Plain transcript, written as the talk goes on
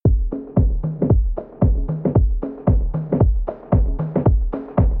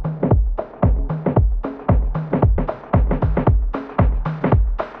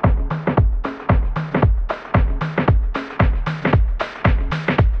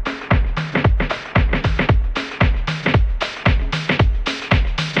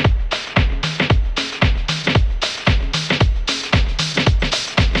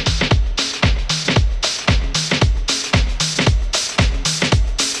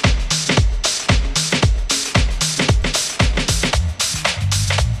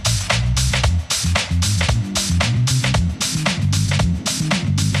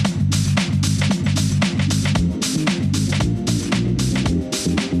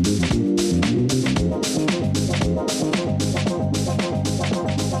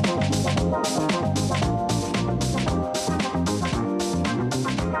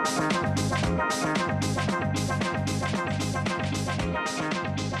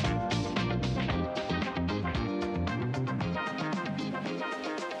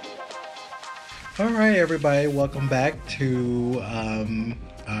All right, everybody, welcome back to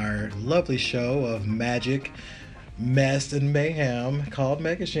our lovely show of magic, mess, and mayhem called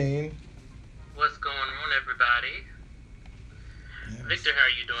Megashine. What's going on, everybody? Yes. Victor, how are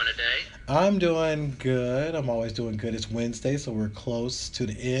you doing today? I'm doing good. I'm always doing good. It's Wednesday, so we're close to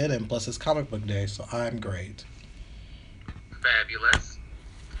the end, and plus it's comic book day, so I'm great. Fabulous.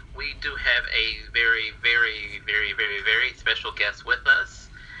 We do have a very, very, very, very, very special guest with us.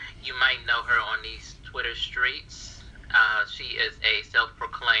 You might know her on these Twitter streets. She is a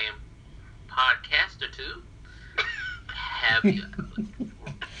self-proclaimed podcaster too. Have you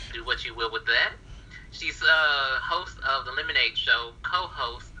do what you will with that? She's host of the Lemonade Show,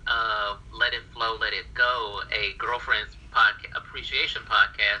 co-host of Let It Flow, Let It Go, a girlfriend's podcast appreciation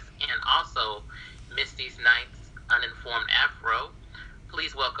podcast, and also Misty's Ninth Uninformed Afro.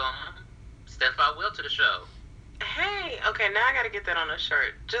 Please welcome Steph Will to the show. Hey, okay, now I gotta get that on a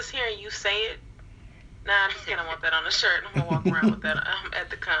shirt. Just hearing you say it, nah, I'm just gonna want that on a shirt. I'm gonna walk around with that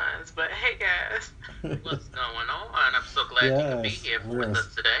at the cons. But hey, guys. What's going on? I'm so glad you could be Yes, here we're with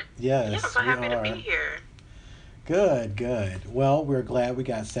us today. Yeah, I'm yes, so we happy to be are. here. Good, good. Well, we're glad we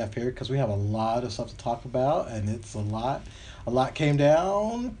got Steph here because we have a lot of stuff to talk about, and it's a lot. A lot came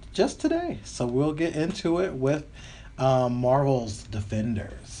down just today, so we'll get into it with Marvel's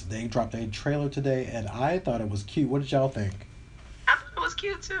Defenders. They dropped a trailer today, and I thought it was cute. What did y'all think? I thought it was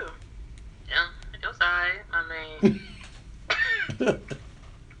cute too. Yeah, it was alright. I mean,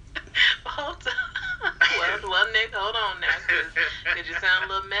 Hold on. well, Nick, hold on now, cause you sound a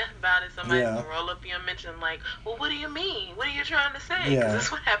little mad about it. Somebody's Yeah. gonna roll up your mention like, well, what do you mean? What are you trying to say? Because Yeah.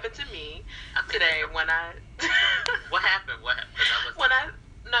 that's what happened to me I mean, today when I. what happened? What happened? 'Cause I was. when I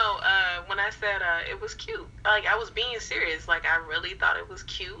no, when I said it was cute, like I was being serious. Like I really thought it was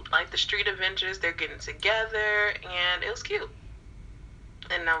cute. Like the Street Avengers, they're getting together, and it was cute.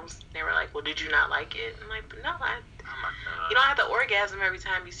 And they were like, "Well, did you not like it?" I'm like, "No, Oh my god. you don't have to orgasm every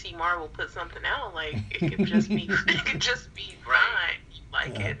time you see Marvel put something out. Like it could just be, it could just be Right. fine. You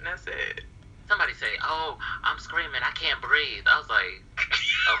like Yeah. it, and that's it." Somebody say, "Oh, I'm screaming, I can't breathe." I was like,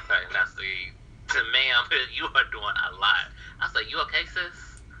 "Okay, now see, to ma'am, you are doing a lot." I was like, "You okay, sis?"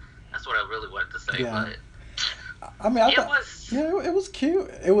 That's what I really wanted to say, Yeah. but I mean, I it thought, was. yeah, it was cute.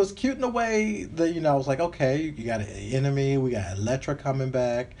 It was cute in a way that I was like, okay, you got an enemy. We got Elektra coming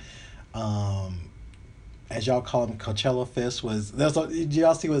back. Um, as y'all call him, Coachella Fist was. Did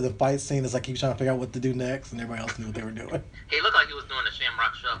y'all see with the fight scene? It's like he was trying to figure out what to do next, and everybody else knew what they were doing. He looked like he was doing the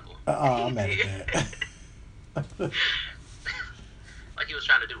Shamrock Shuffle, I'm mad at that. like he was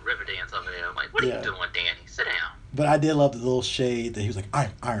trying to do river dance over there. I'm like, "What are Yeah. you doing, Danny? Sit down." But I did love the little shade that he was like,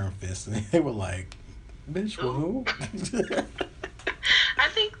 I'm Iron Fist, and they were like, bitch, who? I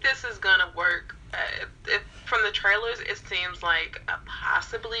think this is gonna work. From the trailers, it seems like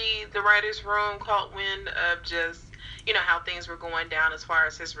possibly the writers' room caught wind of just how things were going down as far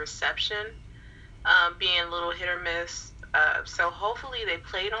as his reception, being a little hit or miss. So hopefully they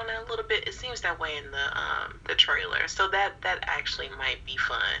played on that a little bit. It seems that way in the trailer, so that actually might be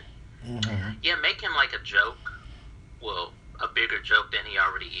fun. Hmm. Yeah, make him like a joke. Well, a bigger joke than he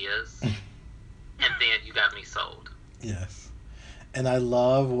already is, and then you got me sold. Yes. And I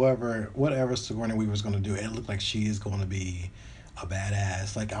love whatever Sigourney Weaver's going to do. It looked like she is going to be a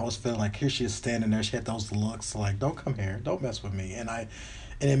badass. Like I was feeling like here she is standing there. She had those looks like, don't come here, don't mess with me. And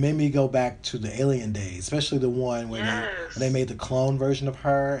it made me go back to the Alien days, especially the one when Yes. they made the clone version of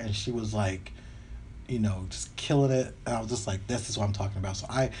her, and she was like, just killing it. And I was just like, this is what I'm talking about. So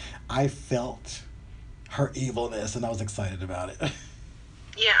I felt her evilness, and I was excited about it.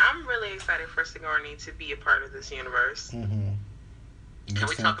 Yeah, I'm really excited for Sigourney to be a part of this universe. Mm-hmm. Can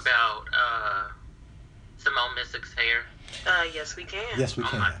we talk about Simone Missick's hair? Yes, we can. Yes, we Oh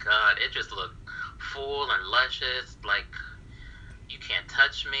can. my god, it just looked full and luscious. Like you can't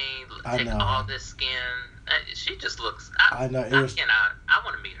touch me. I Take know. all this skin. She just looks. I know, it I was- cannot. I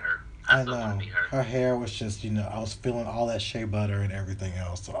want to meet her. I still want know. to meet her. Her hair was just, I was feeling all that shea butter and everything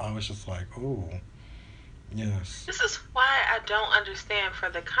else. So I was just like, ooh, yes. This is why I don't understand for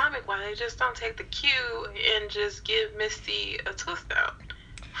the comic why they just don't take the cue and just give Misty a twist out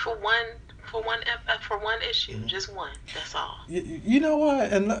for one issue, Mhm. just one. That's all. You know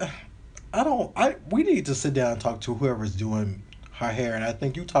what? And we need to sit down and talk to whoever's doing her hair. And I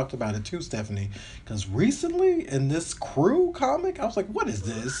think you talked about it too, Stephanie. Because recently in this Crew comic, I was like, what is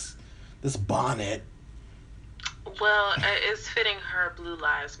this? This bonnet. Well, it's fitting her Blue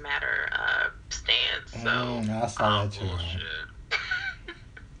Lives Matter stance. So I saw Oh, that too. bullshit.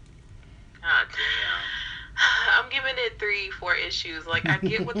 God damn. I'm giving it 3-4 issues. Like I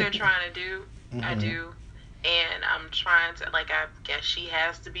get what they're trying to do. I Mhm. do. And I'm trying to, like, I guess she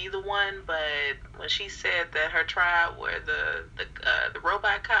has to be the one, but when she said that her tribe were the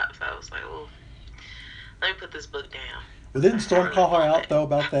robot cops, I was like, oh, let me put this book down. Well, didn't I Storm really call her want out that. though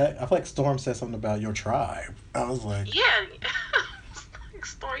about that? I feel like Storm said something about your tribe. I was like, Yeah, like,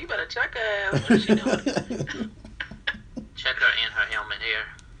 Storm, you better check her ass. What is she doing? Check her and her helmet here.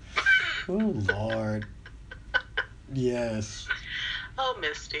 oh Lord, yes. Oh,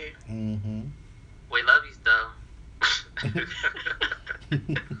 Misty. Mm-hmm. We love you though.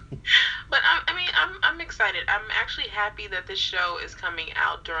 But I mean, I'm excited. I'm actually happy that this show is coming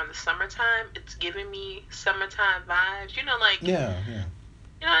out during the summertime. It's giving me summertime vibes. Yeah,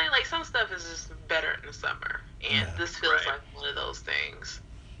 yeah, Like some stuff is just better in the summer, and yeah, this feels Right. like one of those things.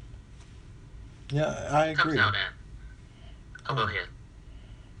 yeah. I Comes agree. out then. Oh, go Yeah.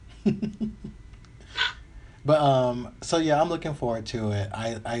 ahead. But so yeah, I'm looking forward to it.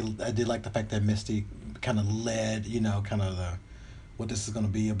 I did like the fact that Misty kind of led, kind of the what this is going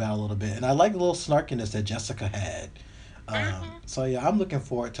to be about a little bit, and I like the little snarkiness that Jessica had. Hmm. So yeah, I'm looking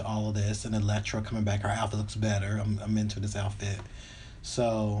forward to all of this, and Electra coming back. Her outfit looks better. I'm into this outfit.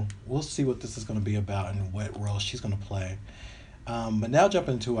 So we'll see what this is going to be about and what role she's going to play. But now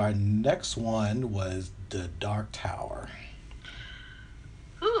jumping to our next one was the Dark Tower.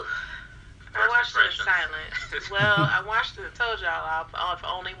 Whew. I First watched it in impressions. silence. Well, I watched it. I told y'all I've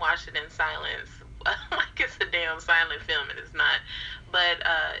only watched it in silence. Like it's a damn silent film, and it's not. But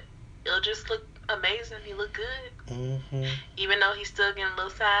it'll just look amazing. He look good, Mm-hmm. even though he's still getting a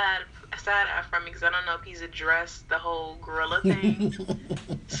little side eye from me because I don't know if he's addressed the whole gorilla thing.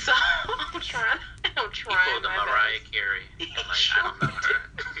 So I'm He trying pulled a my Mariah best. Carey. He I'm like, I sure don't know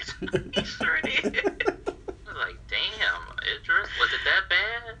her. did. He sure did. I was like, damn, Idris, was it that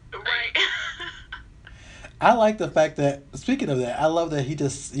bad? Like, Right. I like the fact that speaking of that, I love that he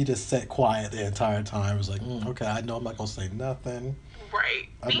just sat quiet the entire time. It was like, okay, I know I'm not gonna say nothing. Right.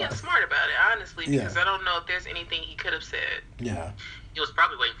 I'm Being not, smart about it, honestly, yeah, because I don't know if there's anything he could have said. yeah. he was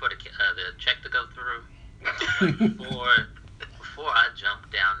probably waiting for the check to go through. Like, before I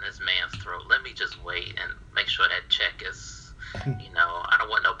jump down this man's throat, let me just wait and make sure that check is, I don't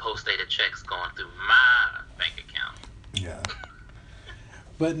want no post-dated checks going through my bank account. Yeah.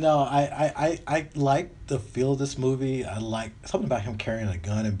 But no, I like the feel of this movie. I like something about him carrying a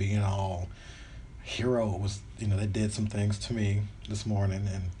gun and being all hero was they did some things to me this morning,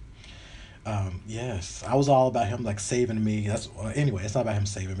 and yes, I was all about him like saving me. That's anyway, it's not about him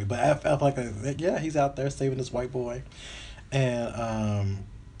saving me, but I felt like yeah, he's out there saving this white boy, and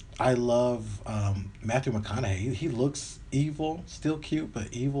I love Matthew McConaughey. He looks evil, still cute,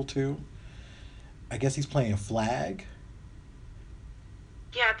 but evil too. I guess he's playing Flag.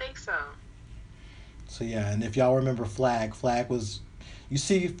 Yeah, I think so. So yeah, and if y'all remember Flag, Flag was you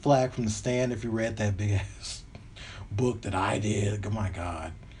see Flag from The Stand if you read that big ass book that I did. Oh my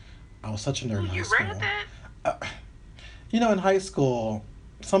god. I was such a nerd Ooh, in high you read school. that? Uh, in high school,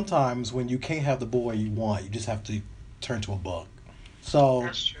 sometimes when you can't have the boy you want, you just have to turn to a book. So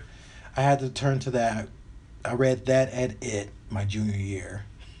That's true. I had to turn to that. I read that and It my junior year.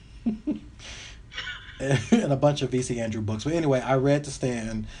 And a bunch of VC Andrew books. But anyway, I read The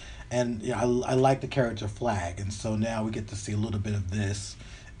Stand, and yeah, I like the character Flag, and so now we get to see a little bit of this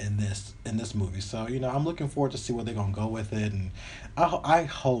in this movie. So I'm looking forward to see where they're gonna go with it, and I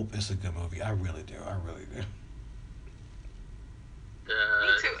hope it's a good movie. I really do. I really do. Me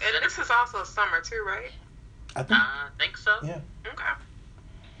The too. And this is also summer too, right? I think I think so. yeah. Okay.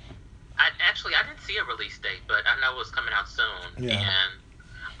 I didn't see a release date, but I know it's coming out soon. Yeah. And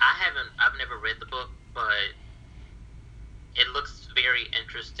I've never read the book, but it looks very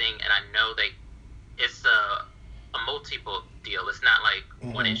interesting, and I know it's a multi-book deal. It's not like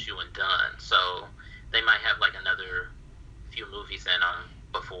one Mhm. issue and done. So they might have like another few movies in them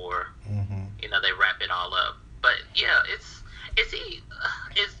before Mhm. they wrap it all up. But yeah, is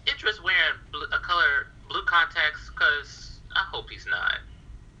Idris wearing a color blue contacts? Because I hope he's not.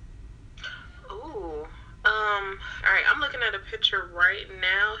 Ooh. All right. I'm looking at a picture right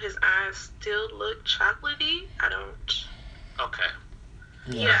now. His eyes still look chocolatey. I don't. Okay.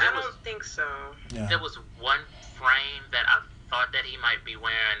 Yeah. Yeah, I It was- don't think so. Yeah. There was one frame that I thought that he might be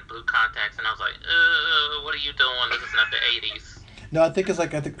wearing blue contacts, and I was like, what are you doing? This is not the 80s. No, I think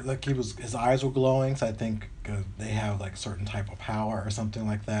like his eyes were glowing, so I think they have like certain type of power or something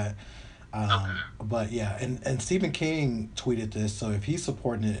like that. Okay. But yeah, and Stephen King tweeted this, so if he's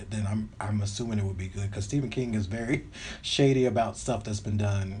supporting it, then I'm assuming it would be good because Stephen King is very shady about stuff that's been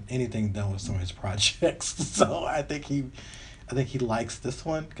done, anything done with some of his projects. So I think he likes this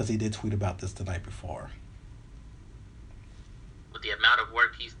one because he did tweet about this the night before. Well, with the amount of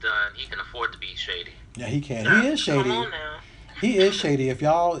work he's done, he can afford to be shady. Yeah, he can. He is shady. Come on now. He is shady. If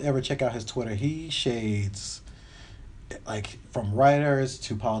y'all ever check out his Twitter, he shades like from writers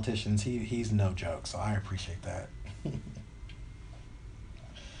to politicians. He's no joke. So I appreciate that.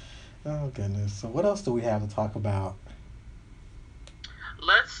 Oh goodness. So what else do we have to talk about?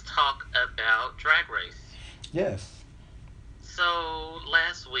 Let's talk about Drag Race. Yes. So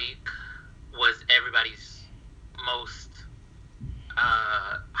last week was everybody's most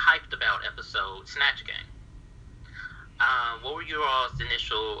hyped about episode, Snatch Game. What were your all's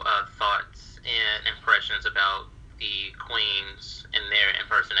initial thoughts and impressions about the queens and their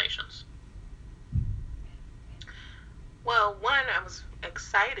impersonations? Well, one, I was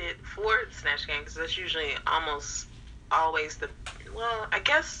excited for Snatch Game because that's usually almost always I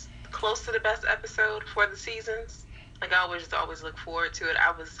guess close to the best episode for the seasons. Like I always look forward to it.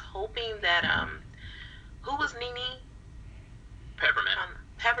 I was hoping that who was Nene? Peppermint.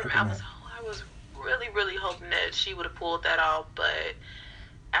 Peppermint. I was really, really hoping that she would have pulled that off, but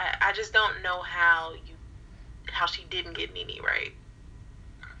I just don't know how she didn't get Nene right.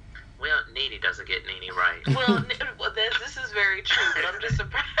 Well, Nene doesn't get Nene right. Well, this is very true, but I'm just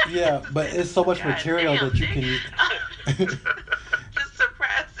surprised. Yeah, but it's so much God material damn, that you can. Just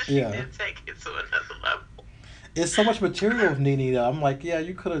surprised that she Yeah. didn't take it to another level. It's so much material with Nene though. I'm like, yeah,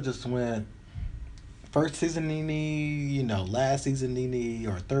 you could have just went first season Nene, last season Nene,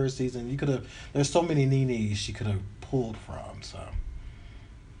 or third season. You could have. There's so many Nenes she could have pulled from. So.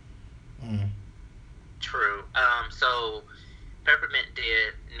 True. So Peppermint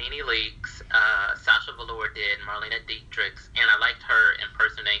did Nene Leakes, Sasha Velour did Marlena Dietrich, and I liked her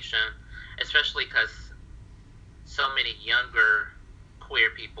impersonation, especially because so many younger queer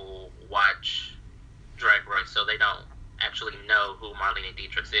people watch Drag Race, so they don't actually know who Marlena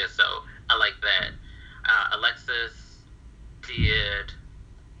Dietrich is, so I like that. Alexis did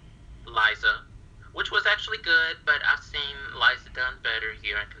Liza, which was actually good, but I've seen Liza done better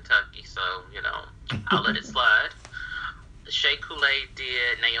here in Kentucky, so, I'll let it slide. Shea Coulee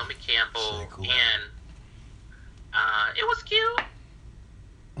did Naomi Campbell, and it was cute.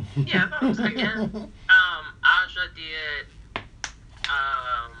 Yeah, I thought it was good. Yeah. Aja did,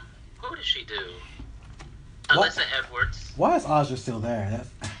 who did she do? Alyssa Edwards. Why is Aja still there? That's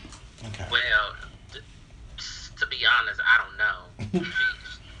okay. Well, to be honest, I don't know.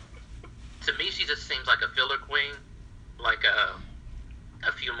 To me, she just seems like a filler queen, like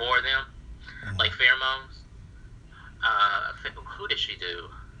a few more of them, like Pheromones. Who did she do?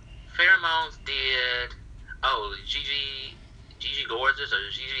 Pheromones did. Gigi Gorgeous or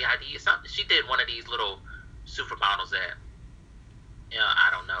Gigi Hadid. Something. She did one of these little supermodels that, I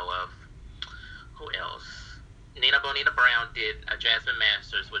don't know of. Who else? Nina Bonina Brown did a Jasmine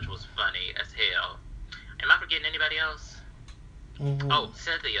Masters, which was funny as hell. Am I forgetting anybody else? Mm-hmm. Oh,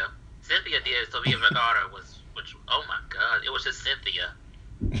 Cynthia. Cynthia did Sofia Vergara, which oh my god, it was just Cynthia.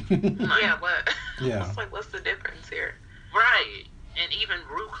 Yeah, what? Yeah. It's like, what's the difference here? Right. And even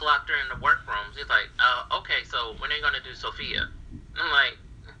Rue clocked her in the workrooms. He's like, okay, so when are you going to do Sophia? I'm like,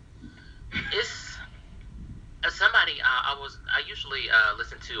 it's somebody, I usually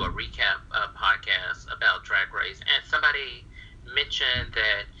listen to a recap podcast about Drag Race, and somebody mentioned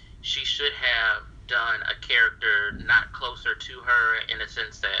that she should have done a character not closer to her in a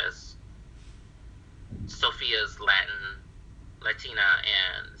sense as Sophia's Latina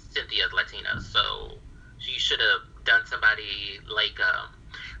and Cynthia's Latina. So she should have done somebody like,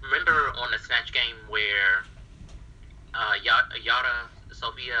 remember on the Snatch Game where Yara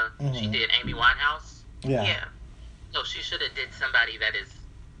Sophia, she did Amy Winehouse? Yeah. So she should have did somebody that is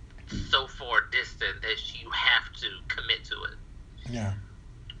so far distant that you have to commit to it. Yeah.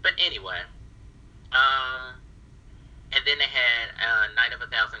 But anyway, and then they had Night of a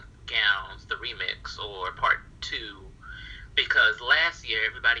Thousand Gowns, the remix, or part 2, because last year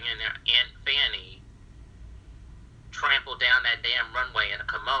everybody in their Aunt Fanny trampled down that damn runway in a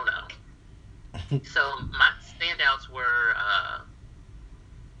kimono. So my standouts were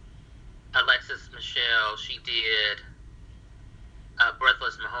Alexis Michelle. She did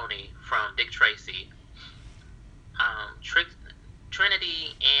Breathless Mahoney from Dick Tracy.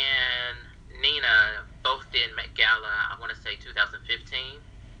 Trinity and Nina both did Met Gala, I want to say 2015.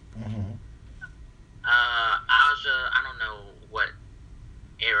 Aja, I don't know what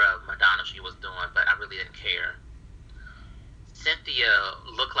era of Madonna she was doing, but I really didn't care. Cynthia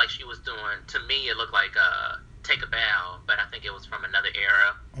looked like she was doing, to me it looked like Take a Bow, but I think it was from another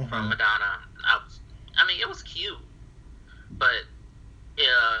era from Madonna. I mean, it was cute, but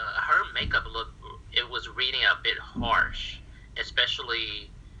her makeup it was reading a bit harsh, especially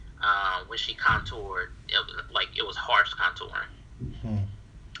when she contoured. It was harsh contouring.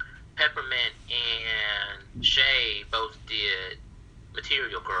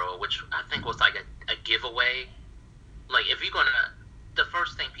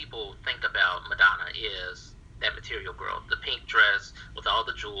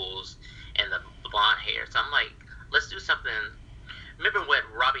 jewels and the blonde hair. So I'm like, let's do something. Remember what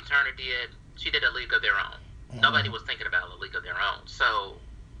Robbie Turner did? She did A League of Their Own. Nobody was thinking about A League of Their Own. So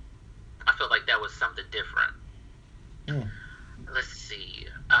I felt like that was something different. Mm. Let's see.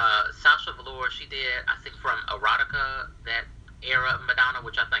 Sasha Velour, she did, I think, from Erotica, that era of Madonna,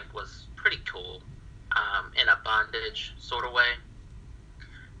 which I think was pretty cool, in a bondage sort of way.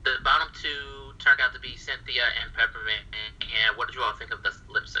 The bottom two turned out to be Cynthia and Peppermint. And what did you all think of the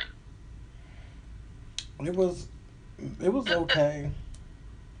lip sync? It was okay.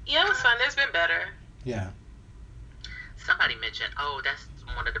 Yeah, it was fun. There's been better. Yeah. Somebody mentioned, oh, that's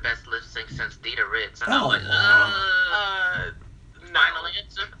one of the best lip syncs since Dita Ritz. And Oh, I was like, No. final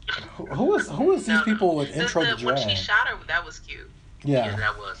answer. Who is these people with intro to When drag? she shot her, that was cute. Yeah, Yeah.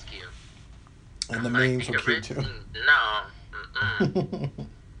 that was cute. And the I'm like, memes were Dita cute Ritz? too. No. Mm-mm.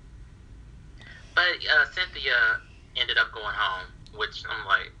 But Cynthia ended up going home, which I'm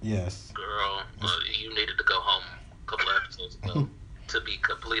like, Yes. girl, you needed to go home a couple of episodes ago, to be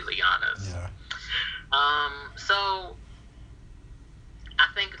completely honest. Yeah. So I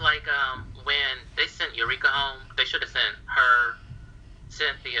think like when they sent Eureka home, they should have sent her,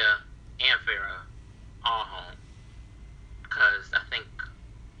 Cynthia, and Farrah all home, because I think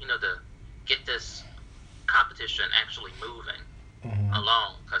to get this competition actually moving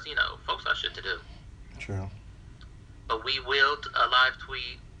along, because folks got shit to do. True. But we will a live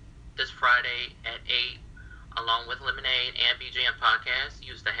tweet this Friday at 8, along with Lemonade and BGM Podcast.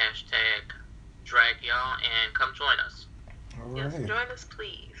 Use the hashtag drag y'all and come join us. All Yes, right. join us,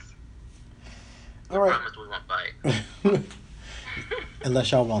 please. All right. Promise we won't fight.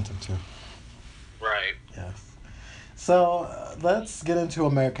 Unless y'all want them to. Right. Yes. So let's get into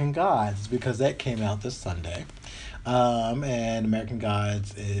American Gods, because that came out this Sunday. And American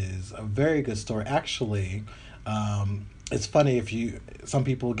Gods is a very good story. Actually, it's funny some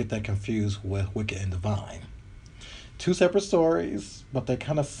people get that confused with Wicked and Divine. Two separate stories, but they're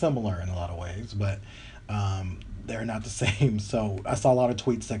kind of similar in a lot of ways, but they're not the same. So I saw a lot of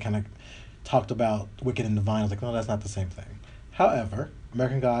tweets that kind of talked about Wicked and Divine. I was like, no, that's not the same thing. However,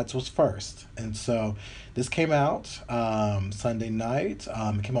 American Gods was first. And so this came out Sunday night.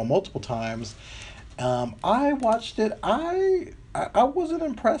 It came out multiple times. I watched it. I wasn't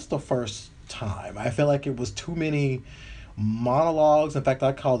impressed the first time. I felt like it was too many monologues. In fact,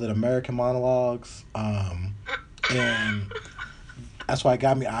 I called it American monologues. And that's why it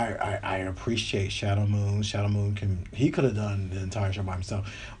got me. I appreciate Shadow Moon. Shadow Moon could have done the entire show by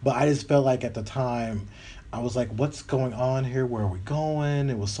himself. But I just felt like at the time, I was like, what's going on here? Where are we going?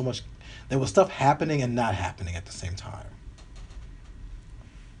 It was so much. There was stuff happening and not happening at the same time.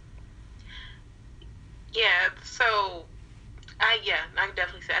 Yeah, so I can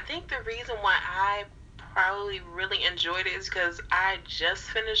definitely say I think the reason why I probably really enjoyed it is because I just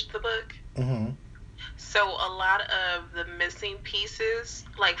finished the book. Mm-hmm. So a lot of the missing pieces,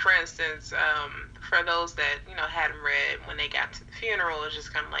 like for instance, for those that hadn't read, when they got to the funeral, it's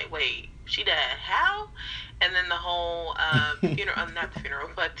just kind of like, wait, she died how? And then the whole funeral, not the funeral,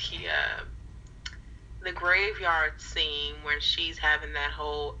 but the graveyard scene where she's having that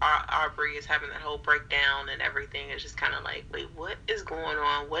whole Aubrey is having that whole breakdown and everything. It's just kind of like, wait, what is going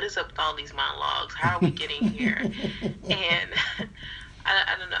on? What is up with all these monologues? How are we getting here? And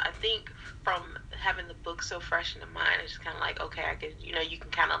I don't know. I think from having the book so fresh in the mind, it's just kind of like, okay, I could, you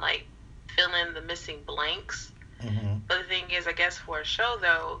can kind of like fill in the missing blanks. Mm-hmm. But the thing is, I guess for a show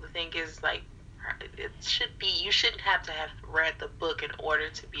though, the thing is like, you shouldn't have to have read the book in order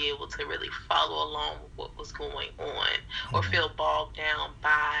to be able to really follow along with what was going on, or feel bogged down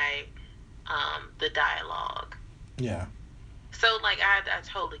by the dialogue. Yeah. So like I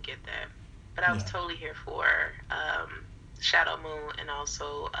totally get that, but I was totally here for Shadow Moon and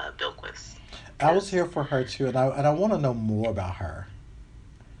also Bilquis. I was here for her too, and I want to know more about her.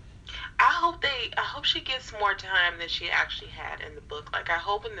 I hope she gets more time than she actually had in the book. Like I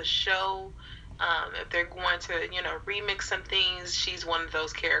hope in the show, if they're going to remix some things, she's one of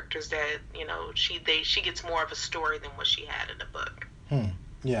those characters that she gets more of a story than what she had in the book.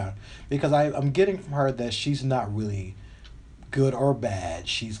 Yeah, because I'm getting from her that she's not really good or bad.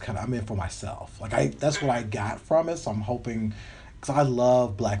 She's I'm in for myself. Like that's what I got from it. So I'm hoping, because I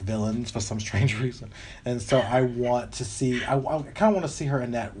love black villains for some strange reason, and so I want to see. I kind of want to see her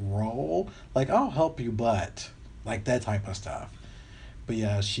in that role. Like, I'll help you, but like that type of stuff. But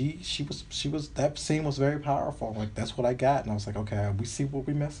yeah, she was that scene was very powerful. Like that's what I got, and I was like, okay, we see what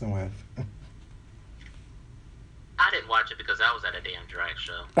we messing with. I didn't watch it because I was at a damn drag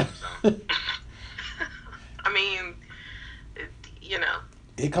show. So. I mean,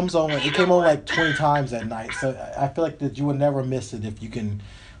 It comes on. You It know came on like what? 20 times at night. So I feel like that you would never miss it if you can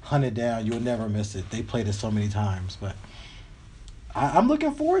hunt it down. You would never miss it. They played it so many times, but I'm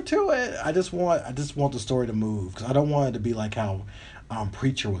looking forward to it. I just want the story to move because I don't want it to be like how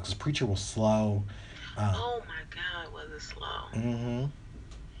Preacher was. Because Preacher was slow. Uh, Oh my God, was it slow? hmm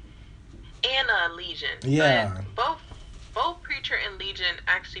And Legion, but Yeah. both Preacher and Legion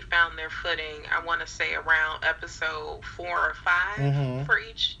actually found their footing. I want to say around episode 4 or 5 hmm for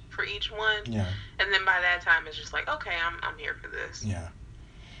each one, Yeah. and then by that time it's just like, okay, I'm here for this. Yeah.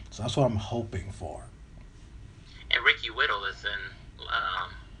 So that's what I'm hoping for. And Ricky Whittle is in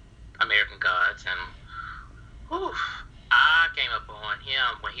American Gods, and whew, I came up on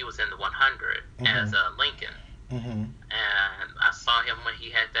him when he was in the 100 as hmm Lincoln, hmm and I saw him when he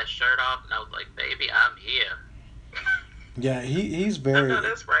had that shirt off, and I was like, "Baby, I'm here." Yeah. He's I very know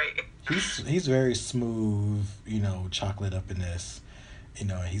that's right. he's very smooth. Chocolate up in this.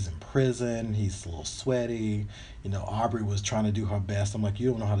 He's in prison. He's a little sweaty. Aubrey was trying to do her best. I'm like, you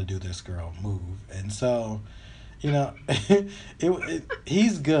don't know how to do this, girl. Move. And so,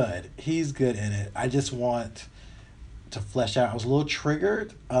 he's good. He's good in it. I just want to flesh out. I was a little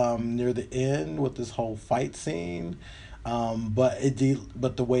triggered near the end with this whole fight scene, but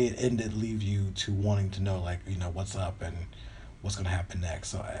the way it ended leave you to wanting to know, like, what's up and what's gonna happen next.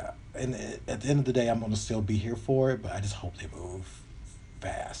 So, at the end of the day, I'm gonna still be here for it, but I just hope they move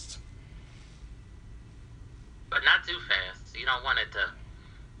fast. But not too fast. You don't want it to,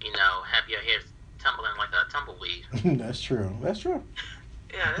 have your hair tumbling like a tumbleweed. That's true. That's true.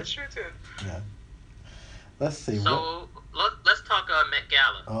 Yeah, that's true too. Yeah. Let's see. So let's talk Met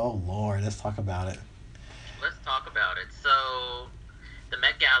Gala. Oh Lord, let's talk about it. Let's talk about it. So the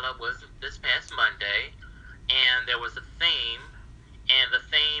Met Gala was this past Monday, and there was a theme, and the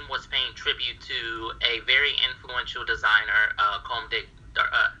theme was paying tribute to a very influential designer, oh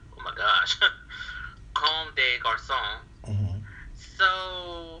my gosh, Comme des Garçons. hmm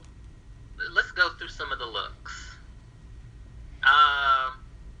So let's go through some of the looks.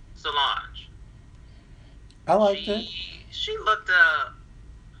 Solange. I liked it. She looked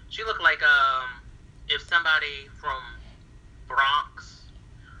like if somebody from Bronx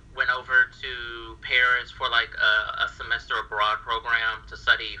went over to Paris for like a semester abroad program to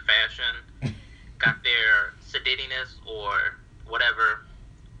study fashion, got their sedittiness or whatever,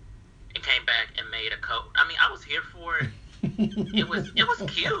 and came back and made a coat. I mean, I was here for it. It was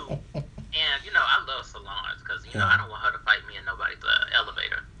cute, and I love Solange because Yeah. I don't want her to fight me in nobody's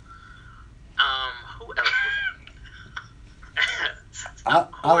elevator. Who else was? I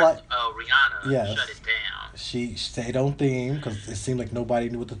Of course, like. Rihanna Yes. shut it down. She stayed on theme because it seemed like nobody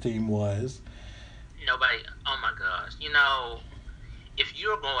knew what the theme was. Nobody. Oh my gosh. If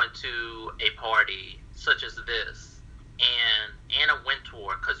you're going to a party such as this, and Anna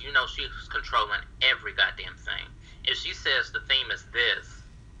Wintour, because she's controlling every goddamn thing. If she says the theme is this,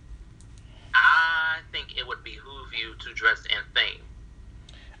 I think it would behoove you to dress in theme.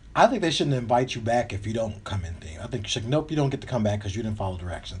 I think they shouldn't invite you back if you don't come in theme. I think nope, you don't get to come back because you didn't follow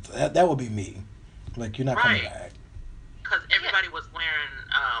directions. That would be me. Like, you're not coming Right. back. Because everybody was wearing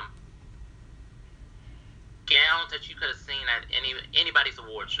gowns that you could have seen at anybody's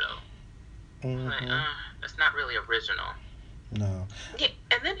award show. Like, hmm that's not really original. No. Yeah,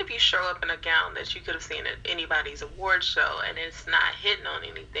 and then if you show up in a gown that you could have seen at anybody's award show and it's not hitting on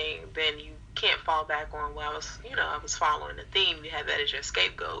anything, then you can't fall back on, well, I was following the theme. You have that as your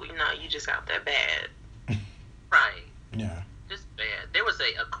scapegoat. You just out that bad. Right. Yeah. Just bad. There was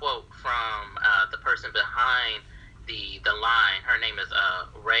a quote from the person behind the line. Her name is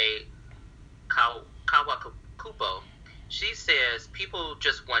Ray Kawakubo. She says people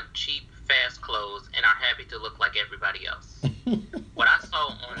just want cheap, fast clothes and are happy to look like everybody else. What I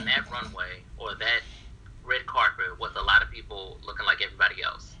saw on that runway or that red carpet was a lot of people looking like everybody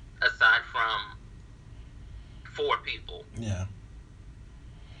else, aside from 4 people. Yeah.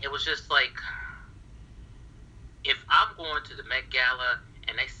 It was just like, if I'm going to the Met Gala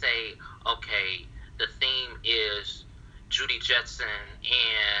and they say, okay, the theme is Judy Jetson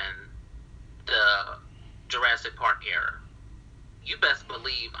and the Jurassic Park era, you best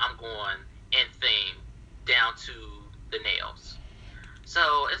believe I'm going in theme down to the nails.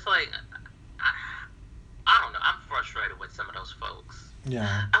 So it's like, I don't know. I'm frustrated with some of those folks.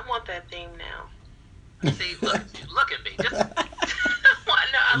 Yeah. I want that theme now. See, look at me. Just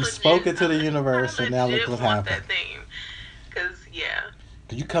You spoke it to the universe, and now look what want happened. that theme. Because, yeah.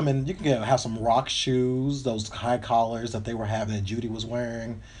 You come in, you can have some rock shoes, those high collars that they were having that Judy was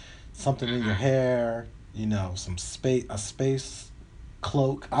wearing, something in your hair, some a space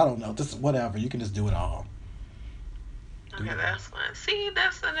cloak. I don't know, just whatever. You can just do it all. do Okay, that. that's fine. See,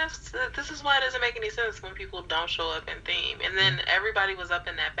 this is why it doesn't make any sense when people don't show up in theme. And then everybody was up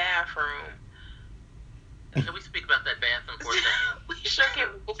in that bathroom. Can we speak about that bathroom for a second? We sure can.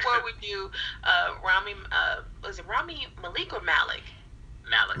 Before we do, Rami, was it Rami Malik or Malik?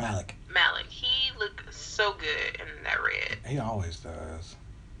 Malik. Malik. He looked so good in that red. He always does.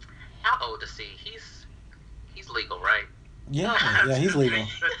 How old is he? He's legal, right? Yeah, yeah, he's legal.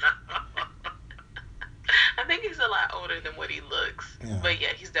 I think he's a lot older than what he looks. Yeah. But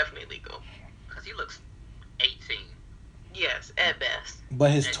yeah, he's definitely legal. Because he looks 18. Yes, at best.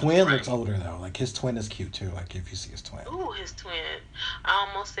 But his And twin right. looks older though. Like his twin is cute too. Like if you see his twin. Ooh, his twin. I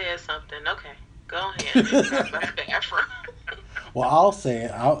almost said something. Okay, go ahead. Talk about the bathroom. Well, I'll say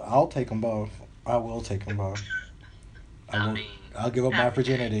it. I'll take them both. I will take them both. I mean, I'll give up my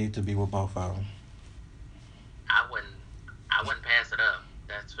virginity to be with both of them. I wouldn't pass it up.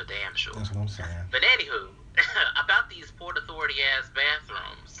 That's for damn sure. That's what I'm saying. But anywho, about these Port Authority ass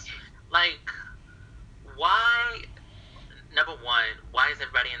bathrooms, like, why? Number one, why is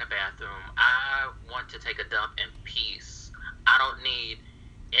everybody in the bathroom? I want to take a dump in peace. I don't need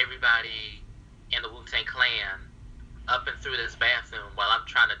everybody in the Wu-Tang Clan up and through this bathroom while I'm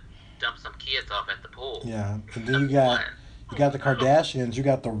trying to dump some kids off at the pool. Yeah, and then you got the Kardashians. You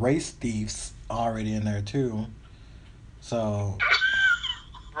got the race thieves already in there too. So.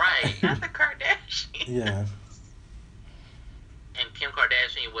 Right. Not the Kardashians. Yeah. And Kim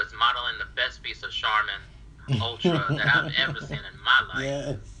Kardashian was modeling the best piece of Charmin Ultra that I've ever seen in my life.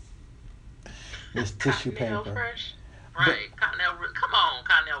 Yes. This tissue Cottonelle paper. Fresh. Right. Cottonelle, come on,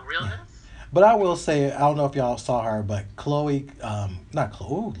 Cottonelle realness. But I will say, I don't know if y'all saw her, but not Chloe,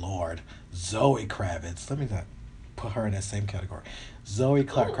 oh Lord, Zoe Kravitz. Let me not put her in that same category. Zoe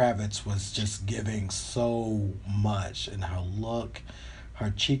Kravitz was just giving so much in her look,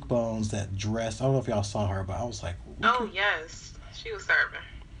 her cheekbones, that dress. I don't know if y'all saw her, but I was like, Oh, yes. She was serving.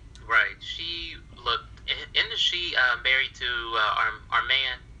 Right. She looked. Isn't she married to our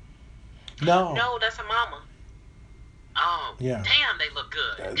man? No. No, that's a mama. Oh, Yeah. damn, they look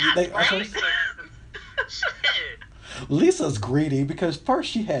good. They- God, right? Right? Shit. Lisa's greedy because first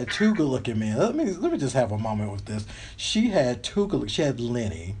she had two good-looking men. Let me just have a moment with this. She had two good. She had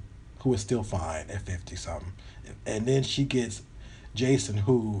Lenny, who was still fine at 50 something, and then she gets Jason,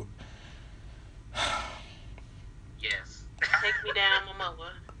 who. Yes. Take me down,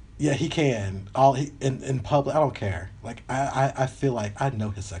 mama. Yeah, he can. In public, I don't care. Like I feel like I know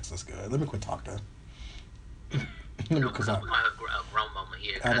his sex is good. Let me quit talking. Because I'm going to have a grown moment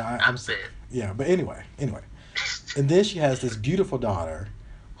here. I know, I'm sick. Yeah, but anyway. And then she has this beautiful daughter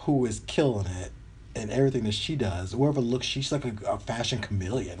who is killing it in everything that she does. Wherever looks, she's like a fashion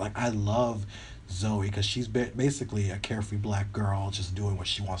chameleon. Like, I love Zoe because she's basically a carefree black girl just doing what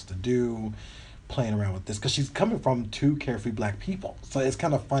she wants to do, playing around with this. Because she's coming from two carefree black people. So it's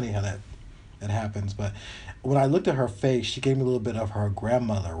kind of funny how that happens. But when I looked at her face, she gave me a little bit of her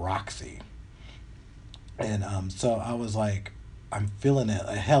grandmother, Roxy. And so I was like, I'm feeling it.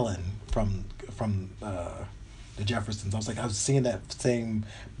 Helen from the Jeffersons. I was seeing that same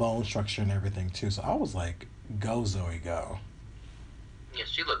bone structure and everything too. So I was like, go Zoe, go. Yeah,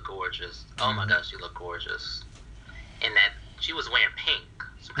 she looked gorgeous. Oh my gosh, she looked gorgeous. And that she was wearing pink,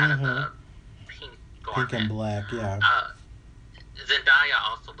 some kind of a pink garment. Pink and black, yeah. Zendaya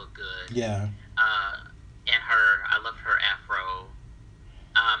also looked good. Yeah. And I love her afro.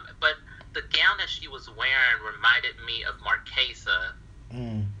 But the gown that she was wearing reminded me of Marquesa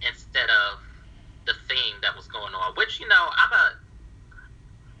instead of the theme that was going on. Which, I'm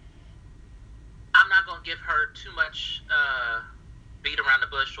not gonna give her too much beat around the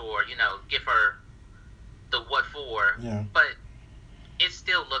bush or give her the what for. Yeah. But it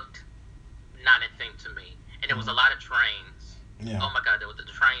still looked not a thing to me, and there was a lot of trains. Yeah. Oh my God,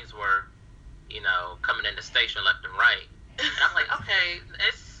 the trains were, coming in the station left and right, and I'm like, okay,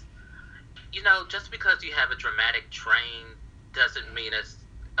 it's. Just because you have a dramatic train doesn't mean it's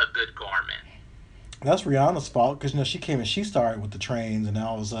a good garment. That's Rihanna's fault because she came and she started with the trains, and then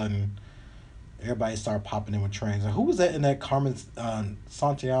all of a sudden everybody started popping in with trains. And who was that in that Carmen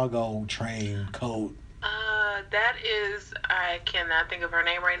Santiago train coat? That is, I cannot think of her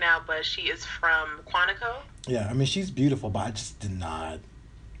name right now, but she is from Quantico. Yeah, I mean she's beautiful, but I just did not.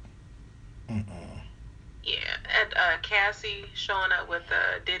 Yeah, and Cassie showing up with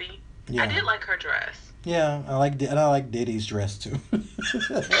Diddy. Yeah. I did like her dress. Yeah, I like Diddy's dress too.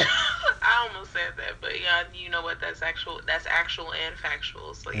 I almost said that, but yeah, you know what? That's actual and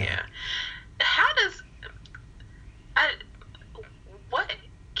factual. So yeah. How does what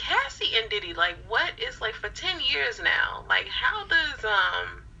Cassie and Diddy what is for 10 years now? How does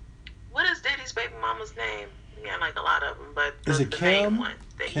what is Diddy's baby mama's name? Yeah, like a lot of them, but Is it the main Kim? one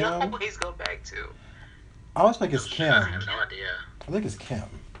that you Kim? always go back to. I always think it's I Kim. have no idea. I think it's Kim.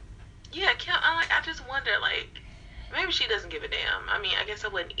 Yeah, Kim. I just wonder, like, maybe she doesn't give a damn. I mean, I guess I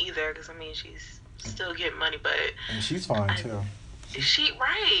wouldn't either, because I mean, she's still getting money, but And she's fine I, too. she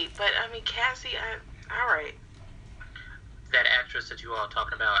right. But I mean, Cassie, all right. That actress that you all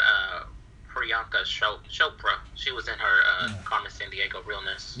talking about, Priyanka Chopra, she was in her Yeah. Carmen Sandiego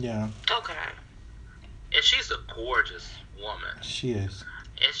Realness. Yeah, Okay. And she's a gorgeous woman. she is.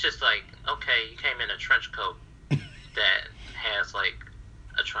 It's just like, okay, you came in a trench coat that has like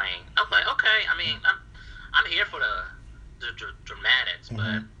a train. Okay, okay. I mean, I'm here for the dramatics,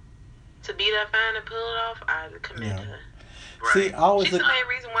 Mhm. To be that fine and pull it off, I commend Yeah. her. but right. See, I always She's look. the main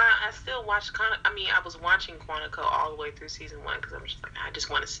reason why I still watch I was watching Quantico all the way through season 1 because I'm just like, I just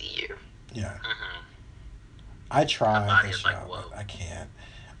want to see you. Yeah, Mhm. I try My body this is like, show, whoa. but I can't.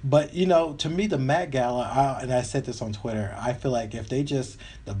 But you know, to me, the Met Gala, and I said this on Twitter, I feel like if they just,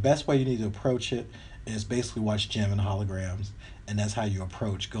 the best way you need to approach it is basically watch Gem and Holograms, and that's how you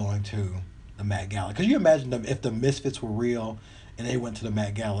approach going to the Met Gala. Because you imagine them, if the Misfits were real and they went to the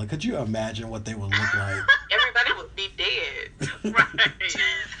Met Gala, could you imagine what they would look like? Everybody would be dead. Right.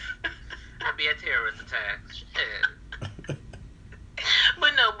 That'd be a terrorist attack. Shit.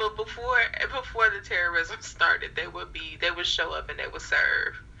 But no, but before the terrorism started, they would show up and they would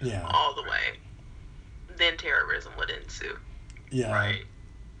serve Yeah, all the way. Then terrorism would ensue. yeah. Right.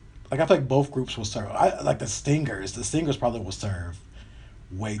 Like I feel like both groups will serve. I like the Stingers. The Stingers probably will serve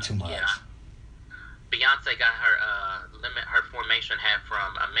way too much. Yeah. Beyonce got her formation hat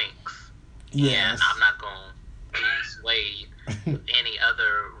from a Minx. Yes. And I'm not gonna be swayed with any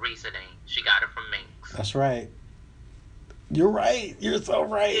other reasoning. She got it from Minx. That's right. You're right. You're so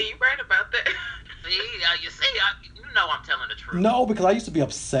Yeah, right. you're right about that. You see, you know I'm telling the truth. No, because I used to be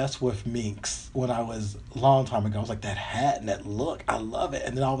obsessed with minks when I was a long time ago. I was like, that hat and that look, I love it.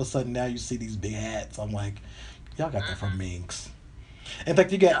 And then all of a sudden now you see these big hats. I'm like, y'all got that from minks. In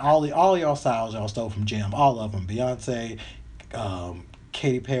fact, you get all y'all styles y'all stole from Jam. All of them. Beyonce,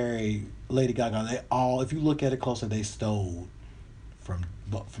 Katy Perry, Lady Gaga. They all, if you look at it closer, they stole from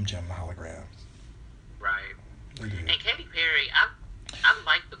Jam and Holograms. Right. They did. And Katy Perry, I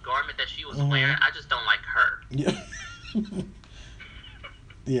like the garment that she was Mhm. wearing. I just don't like her.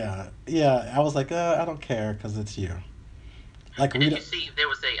 Yeah. yeah. I was like, I don't care because it's you. Like And did Rita. you see there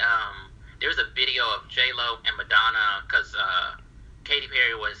was a video of J Lo and Madonna because Katy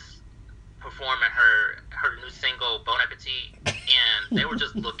Perry was performing her new single Bon Appetit, and they were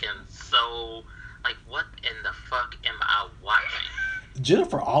just looking so like, what in the fuck am I watching?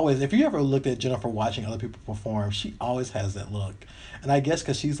 Jennifer always, if you ever looked at Jennifer watching other people perform, she always has that look. And I guess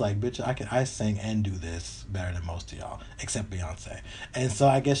because she's like, bitch, I sing and do this better than most of y'all, except Beyonce. And so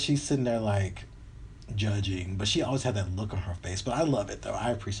I guess she's sitting there like judging, but she always had that look on her face. But I love it though.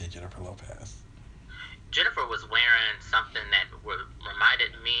 I appreciate Jennifer Lopez. Jennifer was wearing something that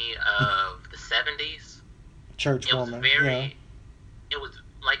reminded me of the 70s. Church It was woman. very, it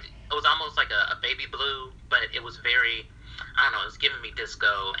was almost like a baby blue, but it was very, I don't know, it was giving me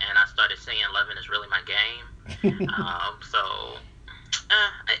disco, and I started singing Lovin' Is Really My Game. So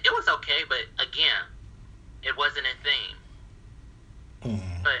it was okay, but again, it wasn't a theme.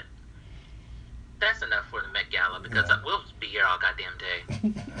 Mm. But that's enough for the Met Gala, because Yeah. we'll be here all goddamn day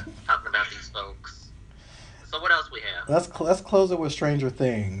talking about these folks. So what else we have? Let's close it with Stranger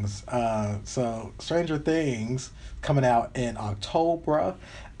Things. So Stranger Things coming out in October,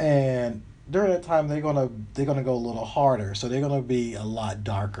 and during that time they're gonna go a little harder. So they're gonna be a lot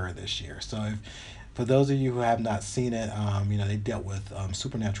darker this year. So if for those of you who have not seen it, they dealt with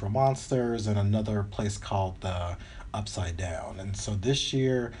supernatural monsters and another place called the Upside Down, and so this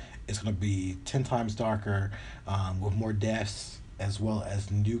year it's gonna be 10 times darker, with more deaths as well as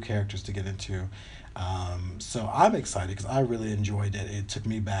new characters to get into. So I'm excited because I really enjoyed it. It took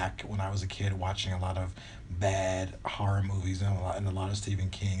me back when I was a kid watching a lot of bad horror movies and a lot of Stephen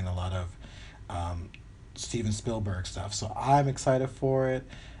King and a lot of Steven Spielberg stuff. So I'm excited for it.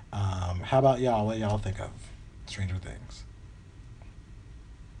 How about y'all? What do y'all think of Stranger Things?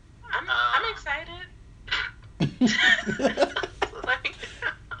 I'm excited. Let me,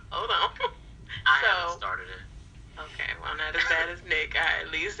 hold on. I So- haven't started it. Okay, well, not as bad as Nick. I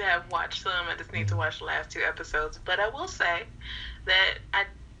at least have watched some. I just need to watch the last 2 episodes. But I will say that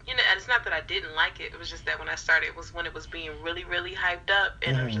it's not that I didn't like it. It was just that when I started, it was when it was being really, really hyped up.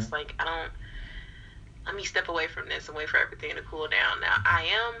 And I was just like, let me step away from this and wait for everything to cool down. Now, I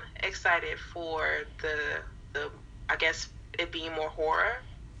am excited for the I guess, it being more horror.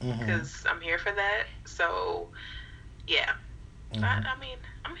 Because I'm here for that. So, yeah. I mean,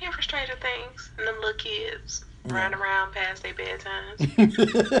 I'm here for Stranger Things and them little kids. running around past their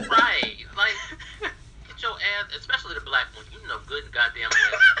bedtimes. Right. Like, get your ass, especially the black one. You know good and goddamn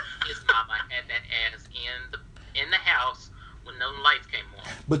well his mama had that ass in the house when no lights came on.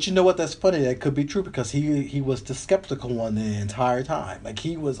 But you know what? That's funny. That could be true because he was the skeptical one the entire time. Like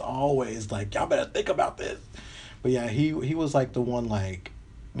he was always like, y'all better think about this. But yeah, he was like the one like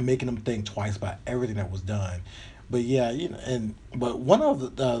making them think twice about everything that was done. But yeah, but one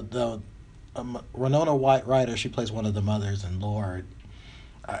of the Winona White Ryder, she plays one of the mothers in Lord.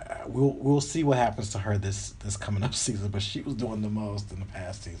 We'll see what happens to her this coming up season. But she was doing the most in the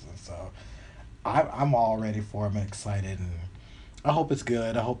past season, so I'm all ready for it. I'm excited, and I hope it's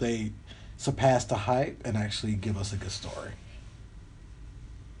good. I hope they surpass the hype and actually give us a good story.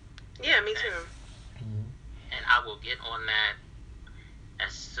 Yeah, me too. Mm-hmm. And I will get on that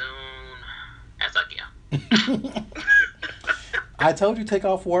as soon as I can. I told you take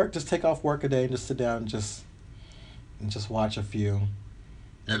off work. Just take off work a day and just sit down and just watch a few.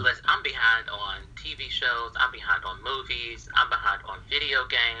 Listen, I'm behind on TV shows. I'm behind on movies. I'm behind on video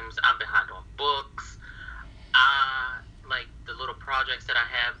games. I'm behind on books. Like the little projects that I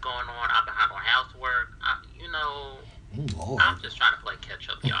have going on. I'm behind on housework. Lord. I'm just trying to play catch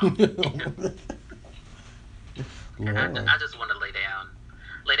up, y'all. And I just want to lay down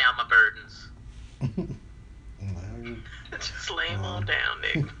my burdens. Just lay them all down,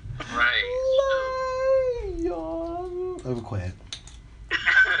 Nick. Right. I'll quit.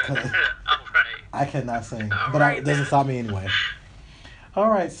 All right. I cannot sing, All but right, it doesn't stop me anyway. All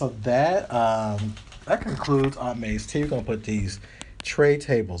right, so that concludes our maze tea. We're gonna put these tray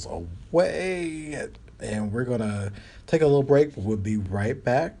tables away, and we're gonna take a little break. We'll be right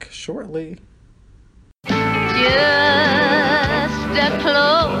back shortly. Just a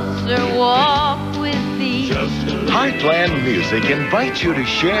closer walk with thee. Heartland Music invites you to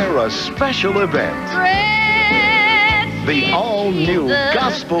share a special event. The all-new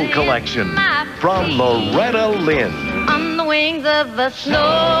Gospel Collection from Loretta Lynn. On the wings of a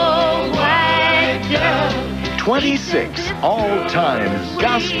snow white dove. 26 all-time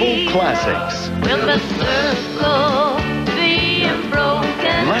gospel classics. Will the circle be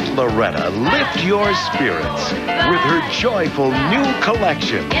broken? Let Loretta lift your spirits with her joyful new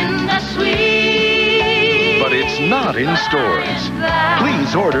collection. In the sweet. But it's not in stores.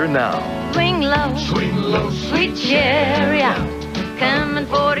 Please order now. Swing low, sweet chariot. Coming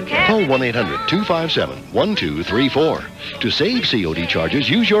for the cat. Call 1-800-257-1234. To save COD charges,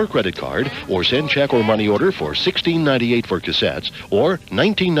 use your credit card or send check or money order for $16.98 for cassettes or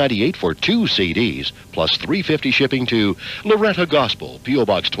 $19.98 for 2 CDs, plus $3.50 shipping to Loretta Gospel, P.O.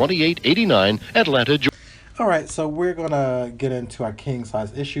 Box 2889, Atlanta, Georgia. All right, so we're going to get into our king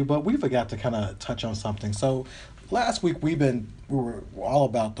size issue, but we forgot to kind of touch on something. So last week we were all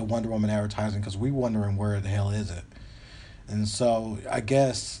about the Wonder Woman advertising because we wondering where the hell is it. And so I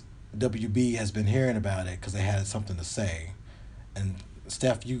guess WB has been hearing about it because they had something to say. And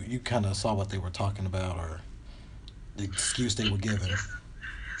Steph, you kind of saw what they were talking about or the excuse they were giving.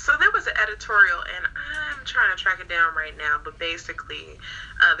 So there was an editorial, and I'm trying to track it down right now, but basically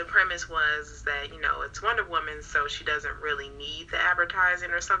the premise was that, it's Wonder Woman, so she doesn't really need the advertising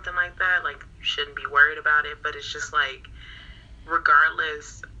or something like that. Like, you shouldn't be worried about it, but it's just like,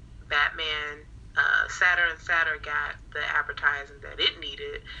 regardless, Batman, Saturn got the advertising that it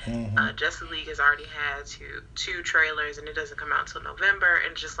needed. Mm-hmm. Justice League has already had two trailers, and it doesn't come out until November,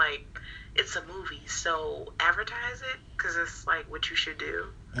 and just like, it's a movie, so advertise it, because it's like what you should do.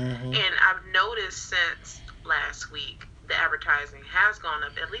 Mm-hmm. And I've noticed since last week, the advertising has gone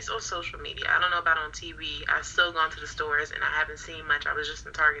up, at least on social media. I don't know about on TV. I've still gone to the stores, and I haven't seen much. I was just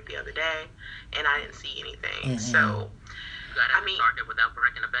in Target the other day, and I didn't see anything. Mm-hmm. So, You got it at Target without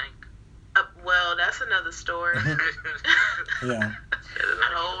breaking a bank. well, that's another story. Yeah.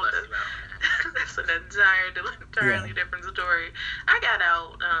 That's an entirely different story. I got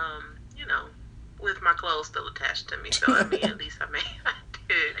out, with my clothes still attached to me. So, I mean, at least I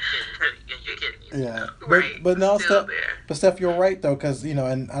did. You're kidding. Yeah. Right. But no, Still Steph, there. but Steph, you're right, though, because,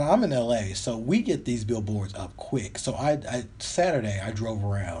 and I'm in LA, so we get these billboards up quick. So Saturday, I drove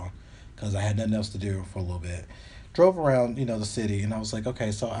around because I had nothing else to do for a little bit. Drove around, the city, and I was like,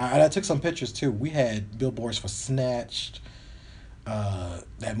 okay, so I took some pictures, too. We had billboards for Snatched,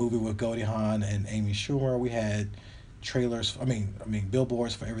 that movie with Goldie Hawn and Amy Schumer. We had trailers,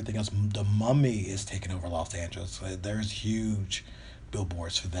 billboards for everything else. The Mummy is taking over Los Angeles. There's huge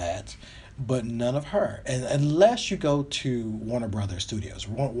billboards for that, but none of her. And unless you go to Warner Brothers Studios.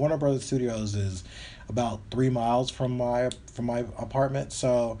 Warner Brothers Studios is about 3 miles from my apartment,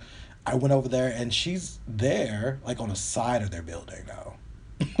 so I went over there, and she's there, like, on the side of their building, though.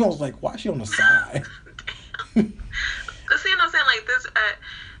 I was like, why is she on the side? Cause see what I'm saying, like this.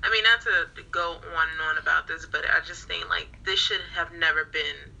 I mean, not to go on and on about this, but I just think like this should have never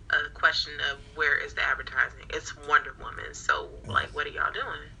been a question of where is the advertising. It's Wonder Woman, so like, what are y'all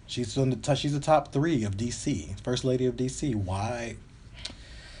doing? She's she's the top 3 of DC, First Lady of DC. Why?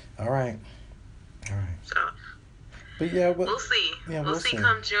 All right. So. But yeah, We'll see. Yeah, we'll see.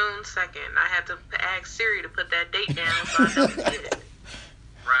 Come June 2nd. I had to ask Siri to put that date down so I know we get it.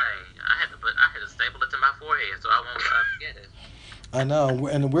 Right. I had to staple it to my forehead so I won't forget it. I know,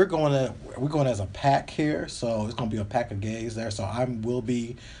 and we're going as a pack here, so it's gonna be a pack of gays there. So I will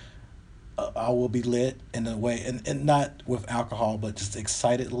be lit in a way, and not with alcohol, but just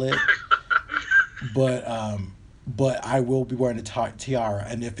excited lit. But I will be wearing a tiara,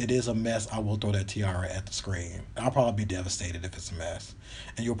 and if it is a mess, I will throw that tiara at the screen. I'll probably be devastated if it's a mess,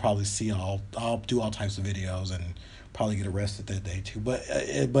 and you'll probably see I'll do all types of videos and probably get arrested that day too.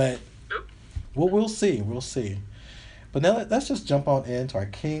 But we'll see. But now let's just jump on into our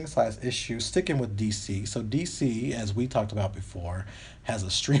king size issue, sticking with DC. So DC, as we talked about before, has a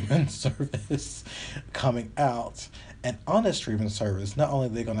streaming service coming out, and on that streaming service, not only are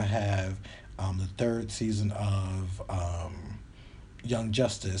they going to have the 3rd season of Young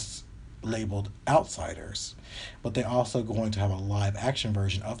Justice labeled Outsiders, but they're also going to have a live action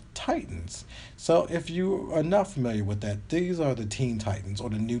version of Titans. So if you are not familiar with that, these are the Teen Titans,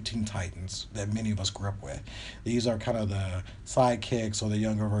 or the new Teen Titans that many of us grew up with. These are kind of the sidekicks or the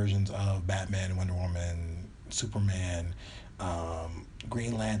younger versions of Batman, Wonder Woman, Superman,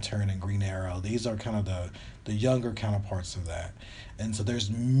 Green Lantern, and Green Arrow. These are kind of the younger counterparts of that. And so there's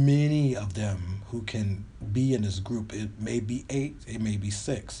many of them who can be in this group. It may be 8, it may be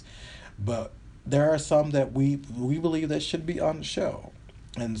 6. But there are some that we believe that should be on the show.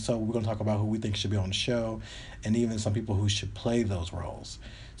 And so we're going to talk about who we think should be on the show, and even some people who should play those roles.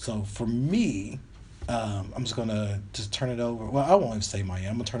 So for me, I'm just going to just turn it over. Well, I won't even say mine.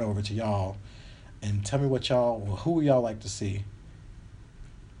 I'm going to turn it over to y'all and tell me who y'all like to see.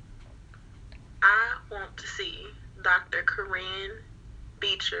 I want to see Dr. Corinne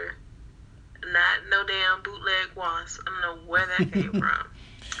Beecher, not no damn bootleg wasp. I don't know where that came from.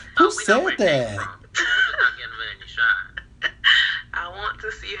 Who said that? We're just not giving her any shine. I want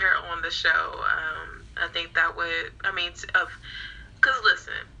to see her on the show. I think that would, because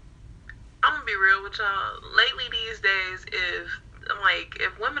listen, I'm going to be real with y'all. Lately these days,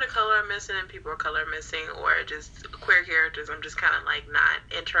 if women of color are missing and people of color are missing, or just queer characters, I'm just kind of like not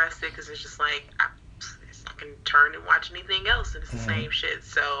interested, because it's just like, I can turn and watch anything else and it's the same shit.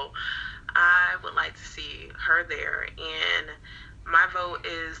 So I would like to see her there. And my vote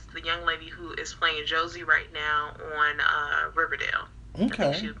is the young lady who is playing Josie right now on Riverdale. Okay.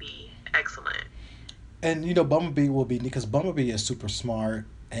 I think she would be excellent. And Bumblebee will be, because Bumblebee is super smart,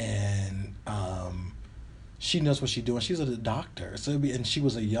 and she knows what she's doing. She's a doctor, and she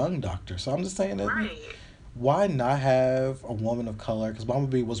was a young doctor. So I'm just saying that, right. Why not have a woman of color? Because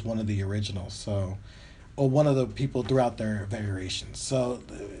Bumblebee was one of the originals, or one of the people throughout their variations. So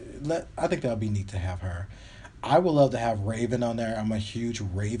I think that would be neat to have her. I would love to have Raven on there. I'm a huge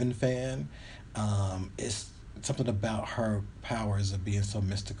Raven fan. It's something about her powers of being so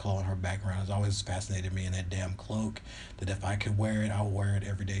mystical, and her background has always fascinated me, in that damn cloak, that if I could wear it, I would wear it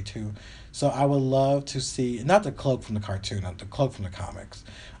every day too. So I would love to see, not the cloak from the cartoon, not the cloak from the comics,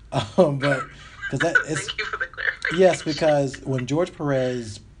 but because that is. Thank you for the clarification. Yes, because when George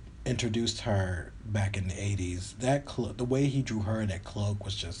Perez introduced her back in the 80s, the way he drew her in that cloak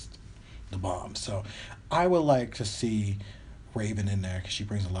was just the bomb. So I would like to see Raven in there, because she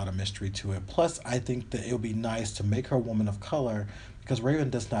brings a lot of mystery to it. Plus, I think that it would be nice to make her a woman of color, because Raven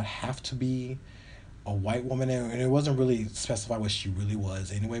does not have to be a white woman, and it wasn't really specified what she really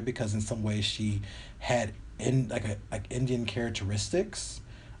was anyway, because in some ways she had like Indian characteristics.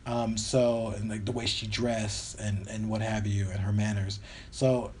 And like the way she dressed and what have you, and her manners.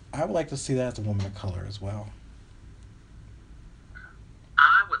 So I would like to see that as a woman of color as well.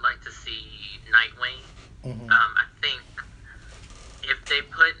 I would like to see Nightwing. I think if they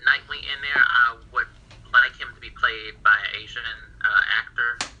put Nightwing in there, I would like him to be played by an Asian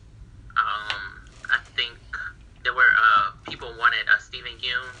actor. I think there were people wanted Stephen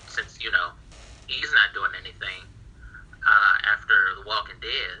Yeun, since he's not doing anything after The Walking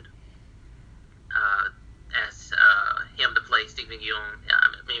Dead, as him to play Stephen Yeun,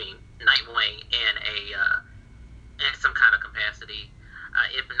 Nightwing in some kind of capacity.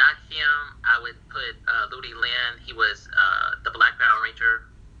 If not him, I would put Ludi Lin. He was the Black Power Ranger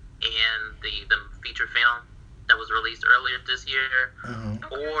in the feature film that was released earlier this year.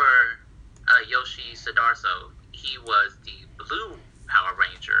 Or Yoshi Sudarso. He was the Blue Power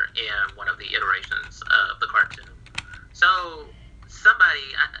Ranger in one of the iterations of the cartoon. So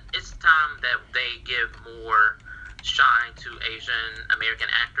it's time that they give more shine to Asian American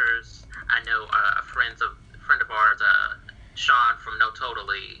actors. I know a friend of ours, Sean from No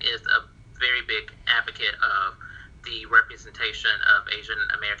Totally, is a very big advocate of the representation of Asian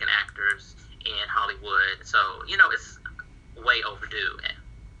American actors in Hollywood. So it's way overdue.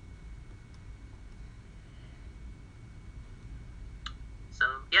 So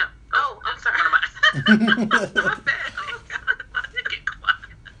yeah. Oh, I'm sorry. My bad. Oh God, I didn't get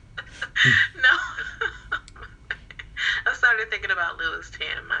quiet. No. I started thinking about Lewis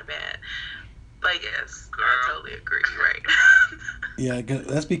Tan. My bad. But yes, Girl. I totally agree. You're right. Yeah,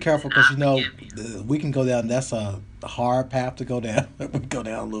 let's be careful because we can go down. That's a hard path to go down. We go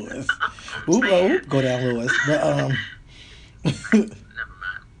down Lewis. Go down Lewis. But Never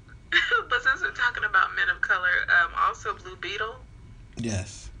mind. But since we're talking about men of color, also Blue Beetle.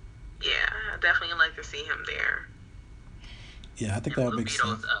 yes, Yeah, I definitely like to see him there. yeah, I think And that would Blue make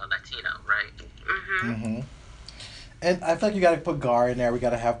Beetle's sense. Latino, right? Mm-hmm. And I feel like you got to put Gar in there. We got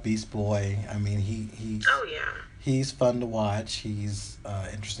to have Beast Boy. I mean, he's Oh yeah. he's fun to watch. He's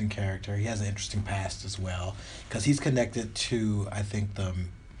an interesting character. He has an interesting past as well because he's connected to I think I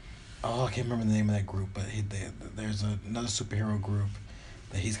can't remember the name of that group, but there's another superhero group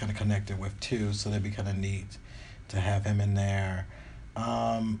that he's kind of connected with too. So that'd be kind of neat to have him in there.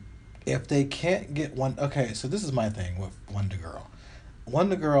 If they can't get one, okay. So this is my thing with Wonder Girl.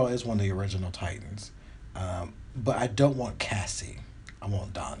 Wonder Girl is one of the original Titans, but I don't want Cassie. I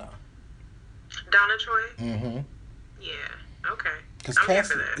want Donna. Donna Troy. Mm-hmm. Yeah. Okay. Because I'm here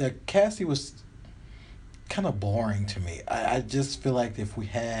Cassie, for that. yeah, Cassie was kind of boring to me. I just feel like if we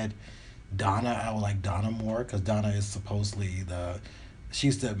had Donna, I would like Donna more because Donna is supposedly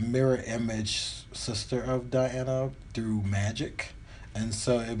she's the mirror image sister of Diana through magic, and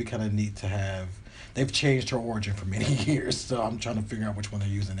so it'd be kind of neat to have. They've changed her origin for many years, so I'm trying to figure out which one they're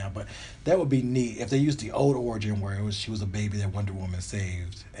using now. But that would be neat if they used the old origin where she was a baby that Wonder Woman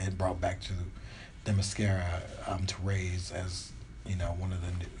saved and brought back to the mascara to raise as one of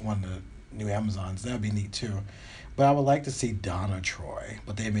the new Amazons. That would be neat too. But I would like to see Donna Troy,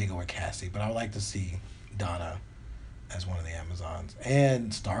 but they may go with Cassie. But I would like to see Donna as one of the Amazons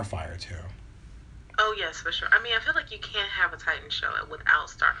and Starfire too. Oh yes, for sure. I mean, I feel like you can't have a Titan show without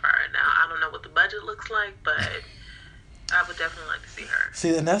Starfire. Now, I don't know what the budget looks like, but I would definitely like to see her.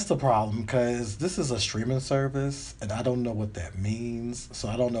 See, and that's the problem because this is a streaming service, and I don't know what that means. So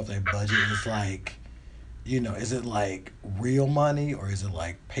I don't know if their budget is like, is it like real money or is it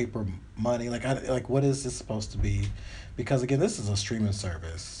like paper money? Like what is this supposed to be? Because again, this is a streaming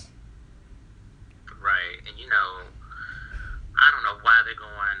service. Right. And I don't know why they're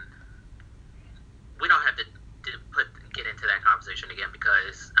going. We don't have to get into that conversation again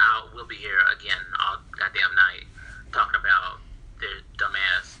because we'll be here again all goddamn night talking about their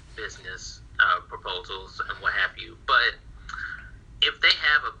dumbass business proposals and what have you. But if they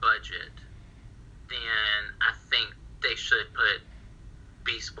have a budget, then I think they should put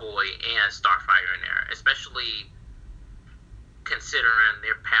Beast Boy and Starfire in there, especially considering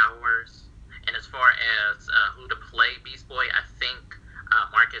their powers. And as far as who to play Beast Boy, I think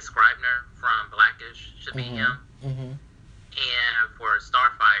Marcus Scribner from Blackish should be him. Mm-hmm. And for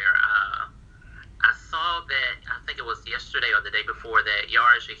Starfire, I saw that, I think it was yesterday or the day before, that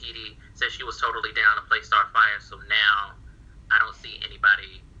Yara Shahidi said she was totally down to play Starfire. So now I don't see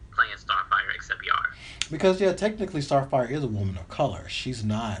anybody playing Starfire except Yara. Because technically Starfire is a woman of color. She's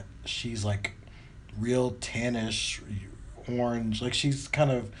like real tannish orange. Like she's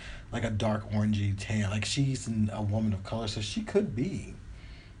kind of like a dark orangey tan. Like she's a woman of color, so she could be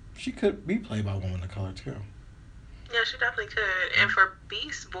played by a woman of color too. Yeah, she definitely could. And for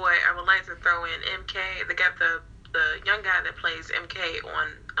Beast Boy, I would like to throw in MK. They got the young guy that plays MK on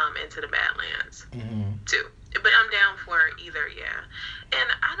Into the Badlands too. But I'm down for either, yeah. And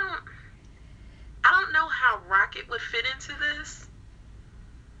I don't know how Rocket would fit into this.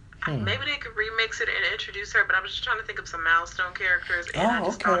 Maybe they could remix it and introduce her, but I was just trying to think of some milestone characters, and I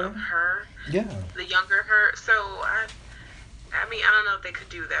just thought of her, Yeah. the younger her. So I mean, I don't know if they could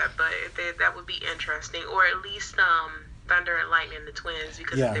do that, but that would be interesting, or at least Thunder and Lightning, the twins,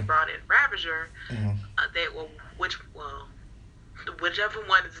 because if they brought in Ravager, whichever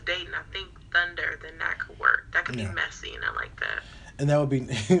one is dating, I think Thunder, then that could work. That could be messy, and I like that. And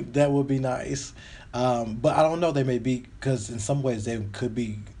that would be nice, but I don't know. They may be, because in some ways they could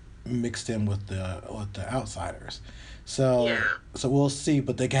be mixed in with the Outsiders. So we'll see.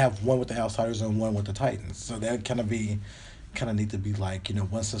 But they can have one with the Outsiders and one with the Titans. So that kind of need to be like,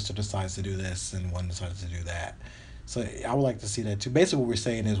 one sister decides to do this and one decides to do that. So I would like to see that too. Basically, what we're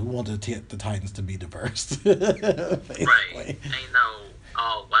saying is we want the Titans to be diverse. Basically. Right. Ain't no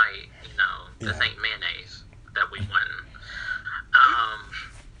all white, this Yeah. ain't mayonnaise that we want.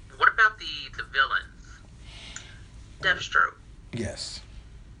 What about the villains? Deathstroke. Yes.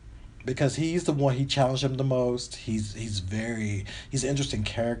 Because he's the one, he challenged him the most. He's an interesting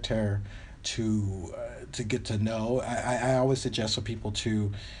character to get to know. I always suggest for people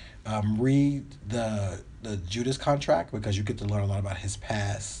to read the Judas Contract, because you get to learn a lot about his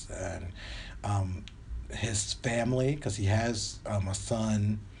past and his family, because he has a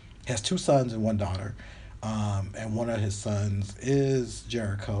son. He has two sons and one daughter, and one of his sons is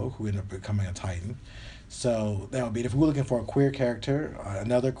Jericho, who ended up becoming a Titan. So that would be, if we're looking for a queer character,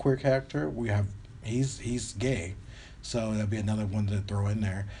 another queer character, we have he's gay, so that'd be another one to throw in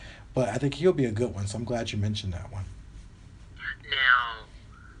there. But I think he'll be a good one, so I'm glad you mentioned that one. Now,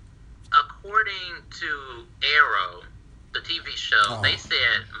 according to Arrow, the TV show, they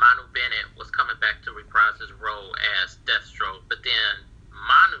said Manu Bennett was coming back to reprise his role as Deathstroke, but then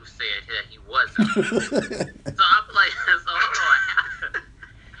Manu said that he wasn't. So I'm like, so hold on,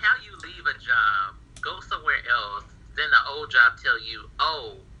 how you leave a job, go somewhere else, then the old job tell you,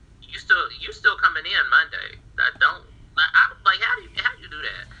 oh, you still coming in Monday. I'm like, how do you do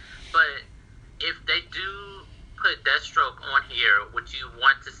that? But if they do put Deathstroke on here, would you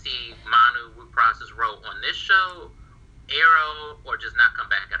want to see Manu reprise his role on this show, Arrow, or just not come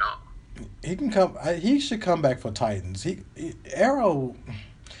back at all? He can come. He should come back for Titans. Arrow.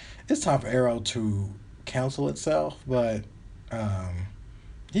 It's time for Arrow to cancel itself, but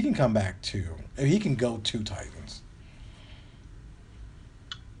he can come back too. He can go to Titans.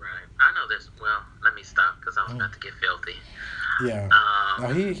 Right. I know this. Well, let me stop because I was about to get filthy. Yeah. No,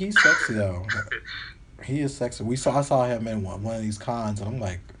 he's sexy though. He is sexy. I saw him in one of these cons, and I'm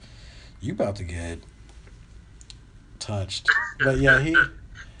like, you about to get touched. But yeah,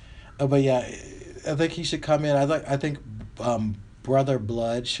 I think he should come in. I think Brother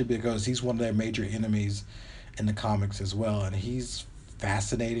Blood should be, because he's one of their major enemies in the comics as well, and he's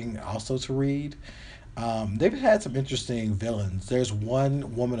fascinating also to read. They've had some interesting villains. There's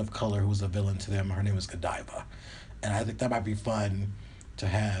one woman of color who's a villain to them. Her name is Godiva, and I think that might be fun to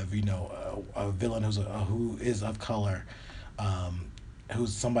have. A villain who is of color,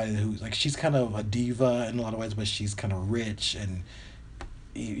 who's somebody who's like, she's kind of a diva in a lot of ways, but she's kind of rich, and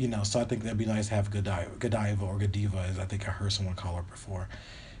so I think that'd be nice to have Godiva or Godiva, as I think I heard someone call her before.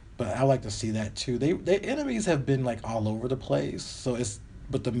 But I like to see that too. Their enemies have been like all over the place.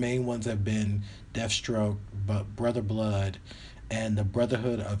 But the main ones have been Deathstroke, but Brother Blood, and the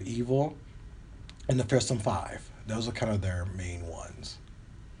Brotherhood of Evil, and the Fearsome Five. Those are kind of their main ones.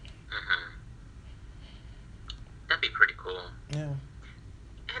 Mm-hmm. That'd be pretty cool. Yeah.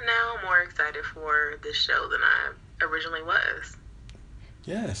 And now I'm more excited for this show than I originally was.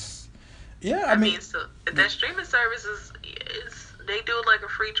 Yes. Yeah, I mean, so that streaming service is they do like a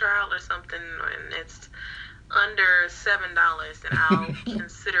free trial or something, and it's under $7, and I'll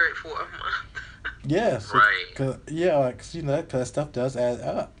consider it for a month. Yes. Right. Cause that stuff does add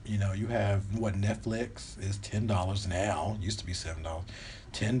up. You have what Netflix is $10 now. Used to be $7.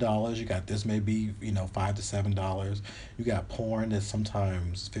 $10. You got this, maybe $5 to $7. You got porn that's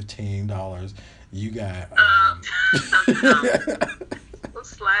sometimes $15. You got.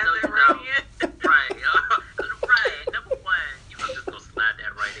 Slide that right in. Right. Right. Number one, you know, just gonna slide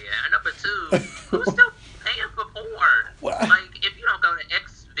that right in. And number two, who's still paying for porn? What? Like, if you don't go to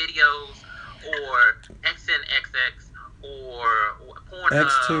X videos or XNXX or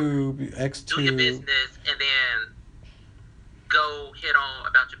Pornhub, X2, do your business, and then go hit on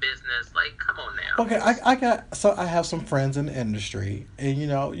about your business. Like, come on now. Okay, I have some friends in the industry, and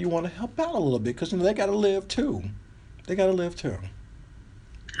you want to help out a little bit, because they got to live too. They got to live too.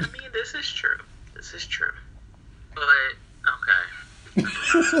 I mean, this is true. But okay,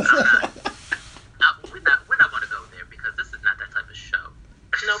 we're not going to go there, because this is not that type of show.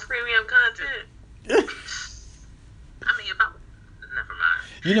 No premium content. I mean, never mind.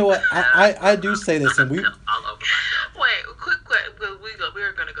 You know what? I do say this, and we. All over myself. Wait, quick.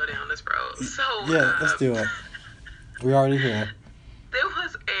 We're gonna go down this road. So Yeah, let's do it. We're already here. There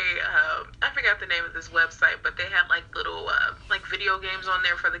was I forgot the name of this website, but they had like little like video games on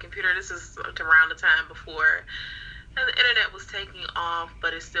there for the computer. This is around the time before the internet was taking off,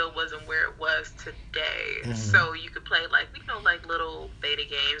 but it still wasn't where it was today. Mm-hmm. So you could play like little beta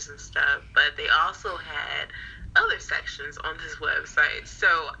games and stuff, but they also had other sections on this website. So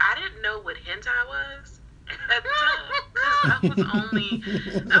I didn't know what hentai was at the time,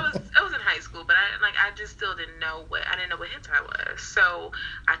 because I was in high school, but I I just still didn't know what hentai was. So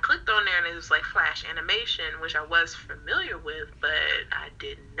I clicked on there and it was like Flash animation, which I was familiar with, but I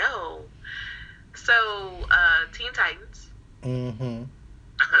didn't know. So Teen Titans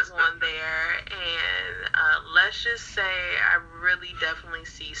was on there, and let's just say I really definitely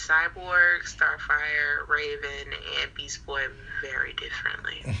see Cyborg, Starfire, Raven, and Beast Boy very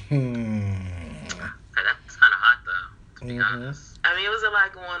differently. That's kind of hot though, to be honest. I mean, it was a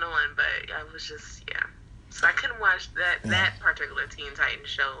lot going on, but I was just, yeah. So I couldn't watch that particular Teen Titans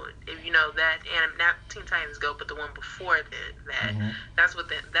show. If you know that, and not Teen Titans Go, but the one before that's what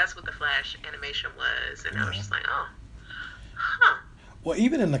the Flash animation was, and I was just like, oh, huh. Well,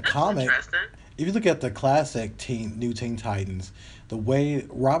 even in the comic, interesting. if you look at the classic New Teen Titans, the way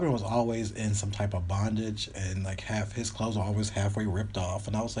Robin was always in some type of bondage, and like his clothes were always halfway ripped off,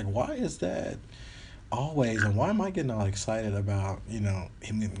 and I was like, why is that always? And why am I getting all excited about him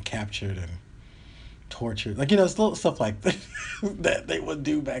getting captured and tortured? Like it's little stuff like that that they would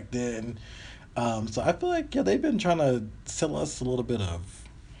do back then. So I feel like they've been trying to sell us a little bit of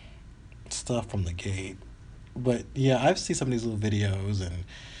stuff from the gate. But yeah, I've seen some of these little videos, and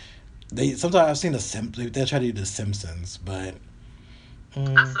sometimes I've seen they try to do the Simpsons, but I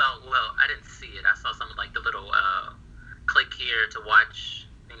didn't see it. I saw some of like the little click here to watch,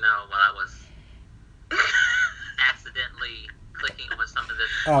 while I was accidentally clicking on some of this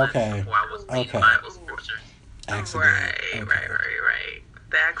before I was being Bible scriptures. Right.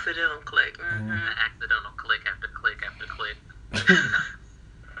 The accidental click. Mm-hmm. The accidental click after click after click.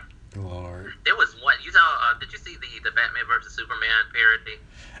 Lord. There was one. Did you see the Batman versus Superman parody?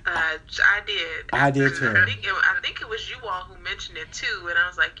 I did. I did too. I think it was you all who mentioned it too, and I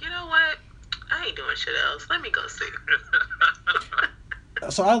was like, you know what? I ain't doing shit else. Let me go see.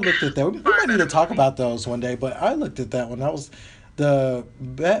 So I looked at that. We might need to talk about those one day, but I looked at that one. The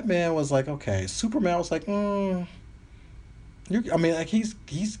Batman was like, okay. Superman was like, he's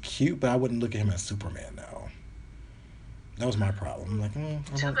cute, but I wouldn't look at him as Superman now. That was my problem. I'm like,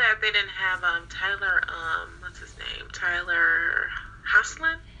 Too bad they didn't have Tyler. What's his name? Tyler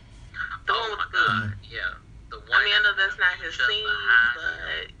Hoechlin. The one with the God, yeah. The one. I mean, I know that's not his scene,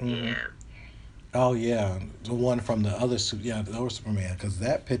 but yeah. Oh yeah, the one from the other Superman, because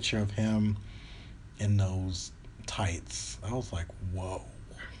that picture of him in those tights, I was like, whoa.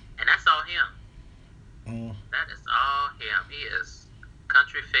 And that's all him. That is all him. He is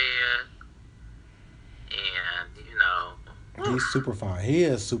country fed, and he's super fine. He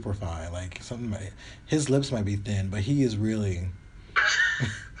is super fine. Like his lips might be thin, but he is really.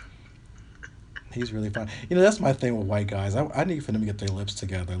 He's really fine. That's my thing with white guys. I need for them to get their lips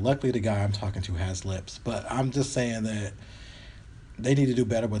together. Luckily, the guy I'm talking to has lips, but I'm just saying that they need to do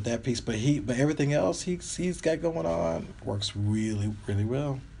better with that piece. But everything else he's got going on works really, really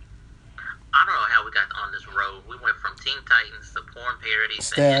well. I don't know how we got on this road. We went from Teen Titans to porn parodies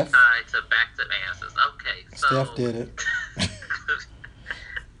to Steph. hentai to back to asses. Okay, so Steph did it.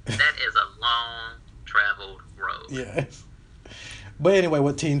 That is a long traveled road. Yes. But anyway,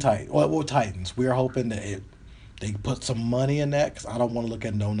 with Titans, we're hoping that they put some money in that, because I don't want to look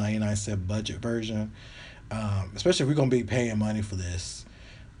at no 99-cent budget version, especially if we're going to be paying money for this.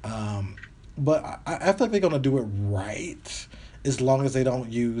 But I feel like they're going to do it right, as long as they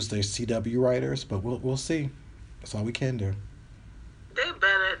don't use their CW writers. But we'll see. That's all we can do. They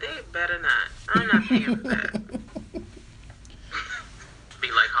better not. I'm not paying for that.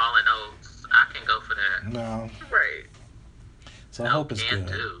 Be like Hall & Oates. I can go for that. No. Right. So I hope it's good.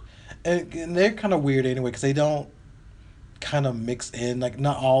 Do. And they're kind of weird anyway, because they don't kind of mix in. Like,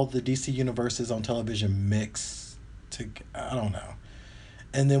 not all the DC universes on television mix I don't know.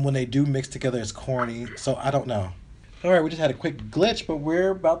 And then when they do mix together, it's corny. So I don't know. All right, we just had a quick glitch, but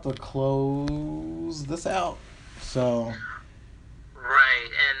we're about to close this out. So. Right.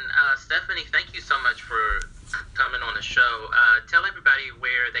 And Stephanie, thank you so much for coming on the show. Tell everybody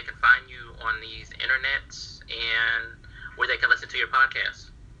where they can find you on these internets and where they can listen to your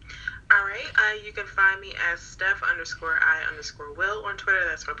podcast. All right. You can find me as Steph_I_Will on Twitter.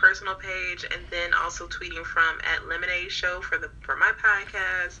 That's my personal page. And then also tweeting from at Lemonade Show for my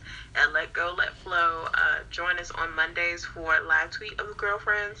podcast, at Let Go, Let Flow. Join us on Mondays for live tweet of the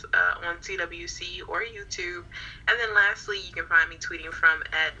girlfriends on CWC or YouTube. And then lastly, you can find me tweeting from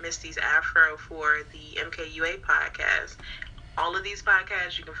at Misty's Afro for the MKUA podcast. All of these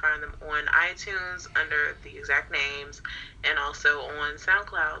podcasts, you can find them on iTunes under the exact names, and also on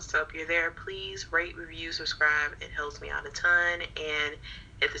SoundCloud. So if you're there, please rate, review, subscribe. It helps me out a ton. And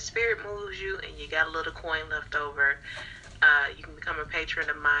if the spirit moves you and you got a little coin left over, you can become a patron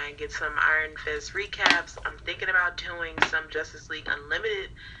of mine, get some Iron Fist recaps. I'm thinking about doing some Justice League Unlimited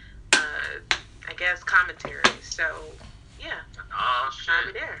I guess, commentary. So, yeah, Oh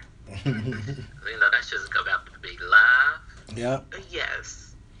find me shit! there. You know that shit's about to be live. Yep.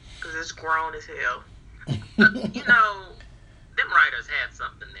 Yes, because it's grown as hell. You know, them writers had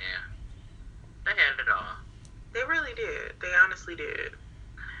something there. They had it all. They really did. They honestly did.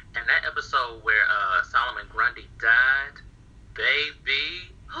 And that episode where Solomon Grundy died, baby,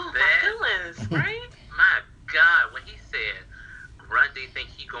 Oh, my that feelings, right? my God, when he said Grundy think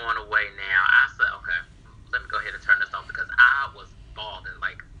he going away now, I said, okay, let me go ahead and turn this off because I was bawling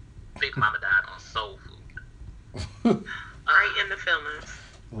like Big Mama died on soul food. Right in the feelings.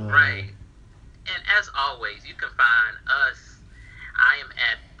 Right. And as always, you can find us. I am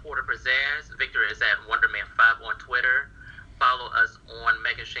at Porter Pizzazz. Victor is at Wonderman5 on Twitter. Follow us on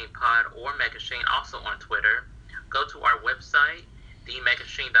Megashine Pod or Megashine also on Twitter. Go to our website,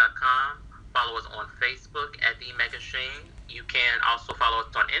 themegashine.com. Follow us on Facebook at themegashine. You can also follow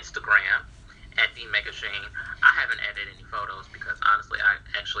us on Instagram at themegashine. I haven't added any photos because honestly, I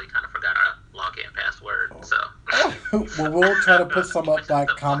actually kind of forgot our login password. So Well, we'll try to put some up Which is by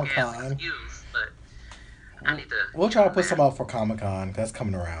the Comic fuck-ass Con. excuse, but I need to. We'll try to put some up for Comic Con. That's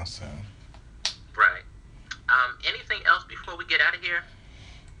coming around soon. Right. Anything else before we get out of here?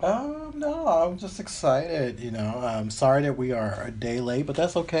 No, I'm just excited. I'm sorry that we are a day late, but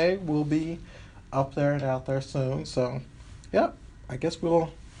that's okay. We'll be up there and out there soon. So, yep. I guess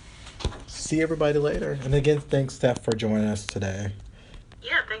we'll see everybody later. And again, thanks, Steph, for joining us today.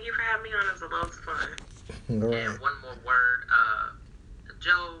 Yeah, thank you for having me on. It was a lot of fun. All right. And one more word,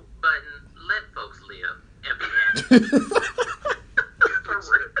 Joe Button, let folks live and be happy. For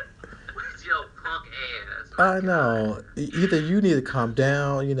real. With your punk ass. I know. Either you need to calm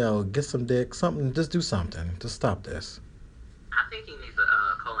down, get some dick, something. Just do something. Just stop this. I think he needs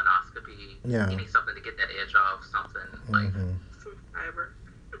a colonoscopy. Yeah. He needs something to get that edge off, something like, Some fiber.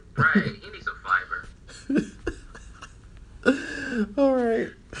 right, he needs some fiber. All right.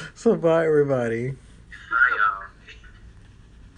 So, bye, everybody.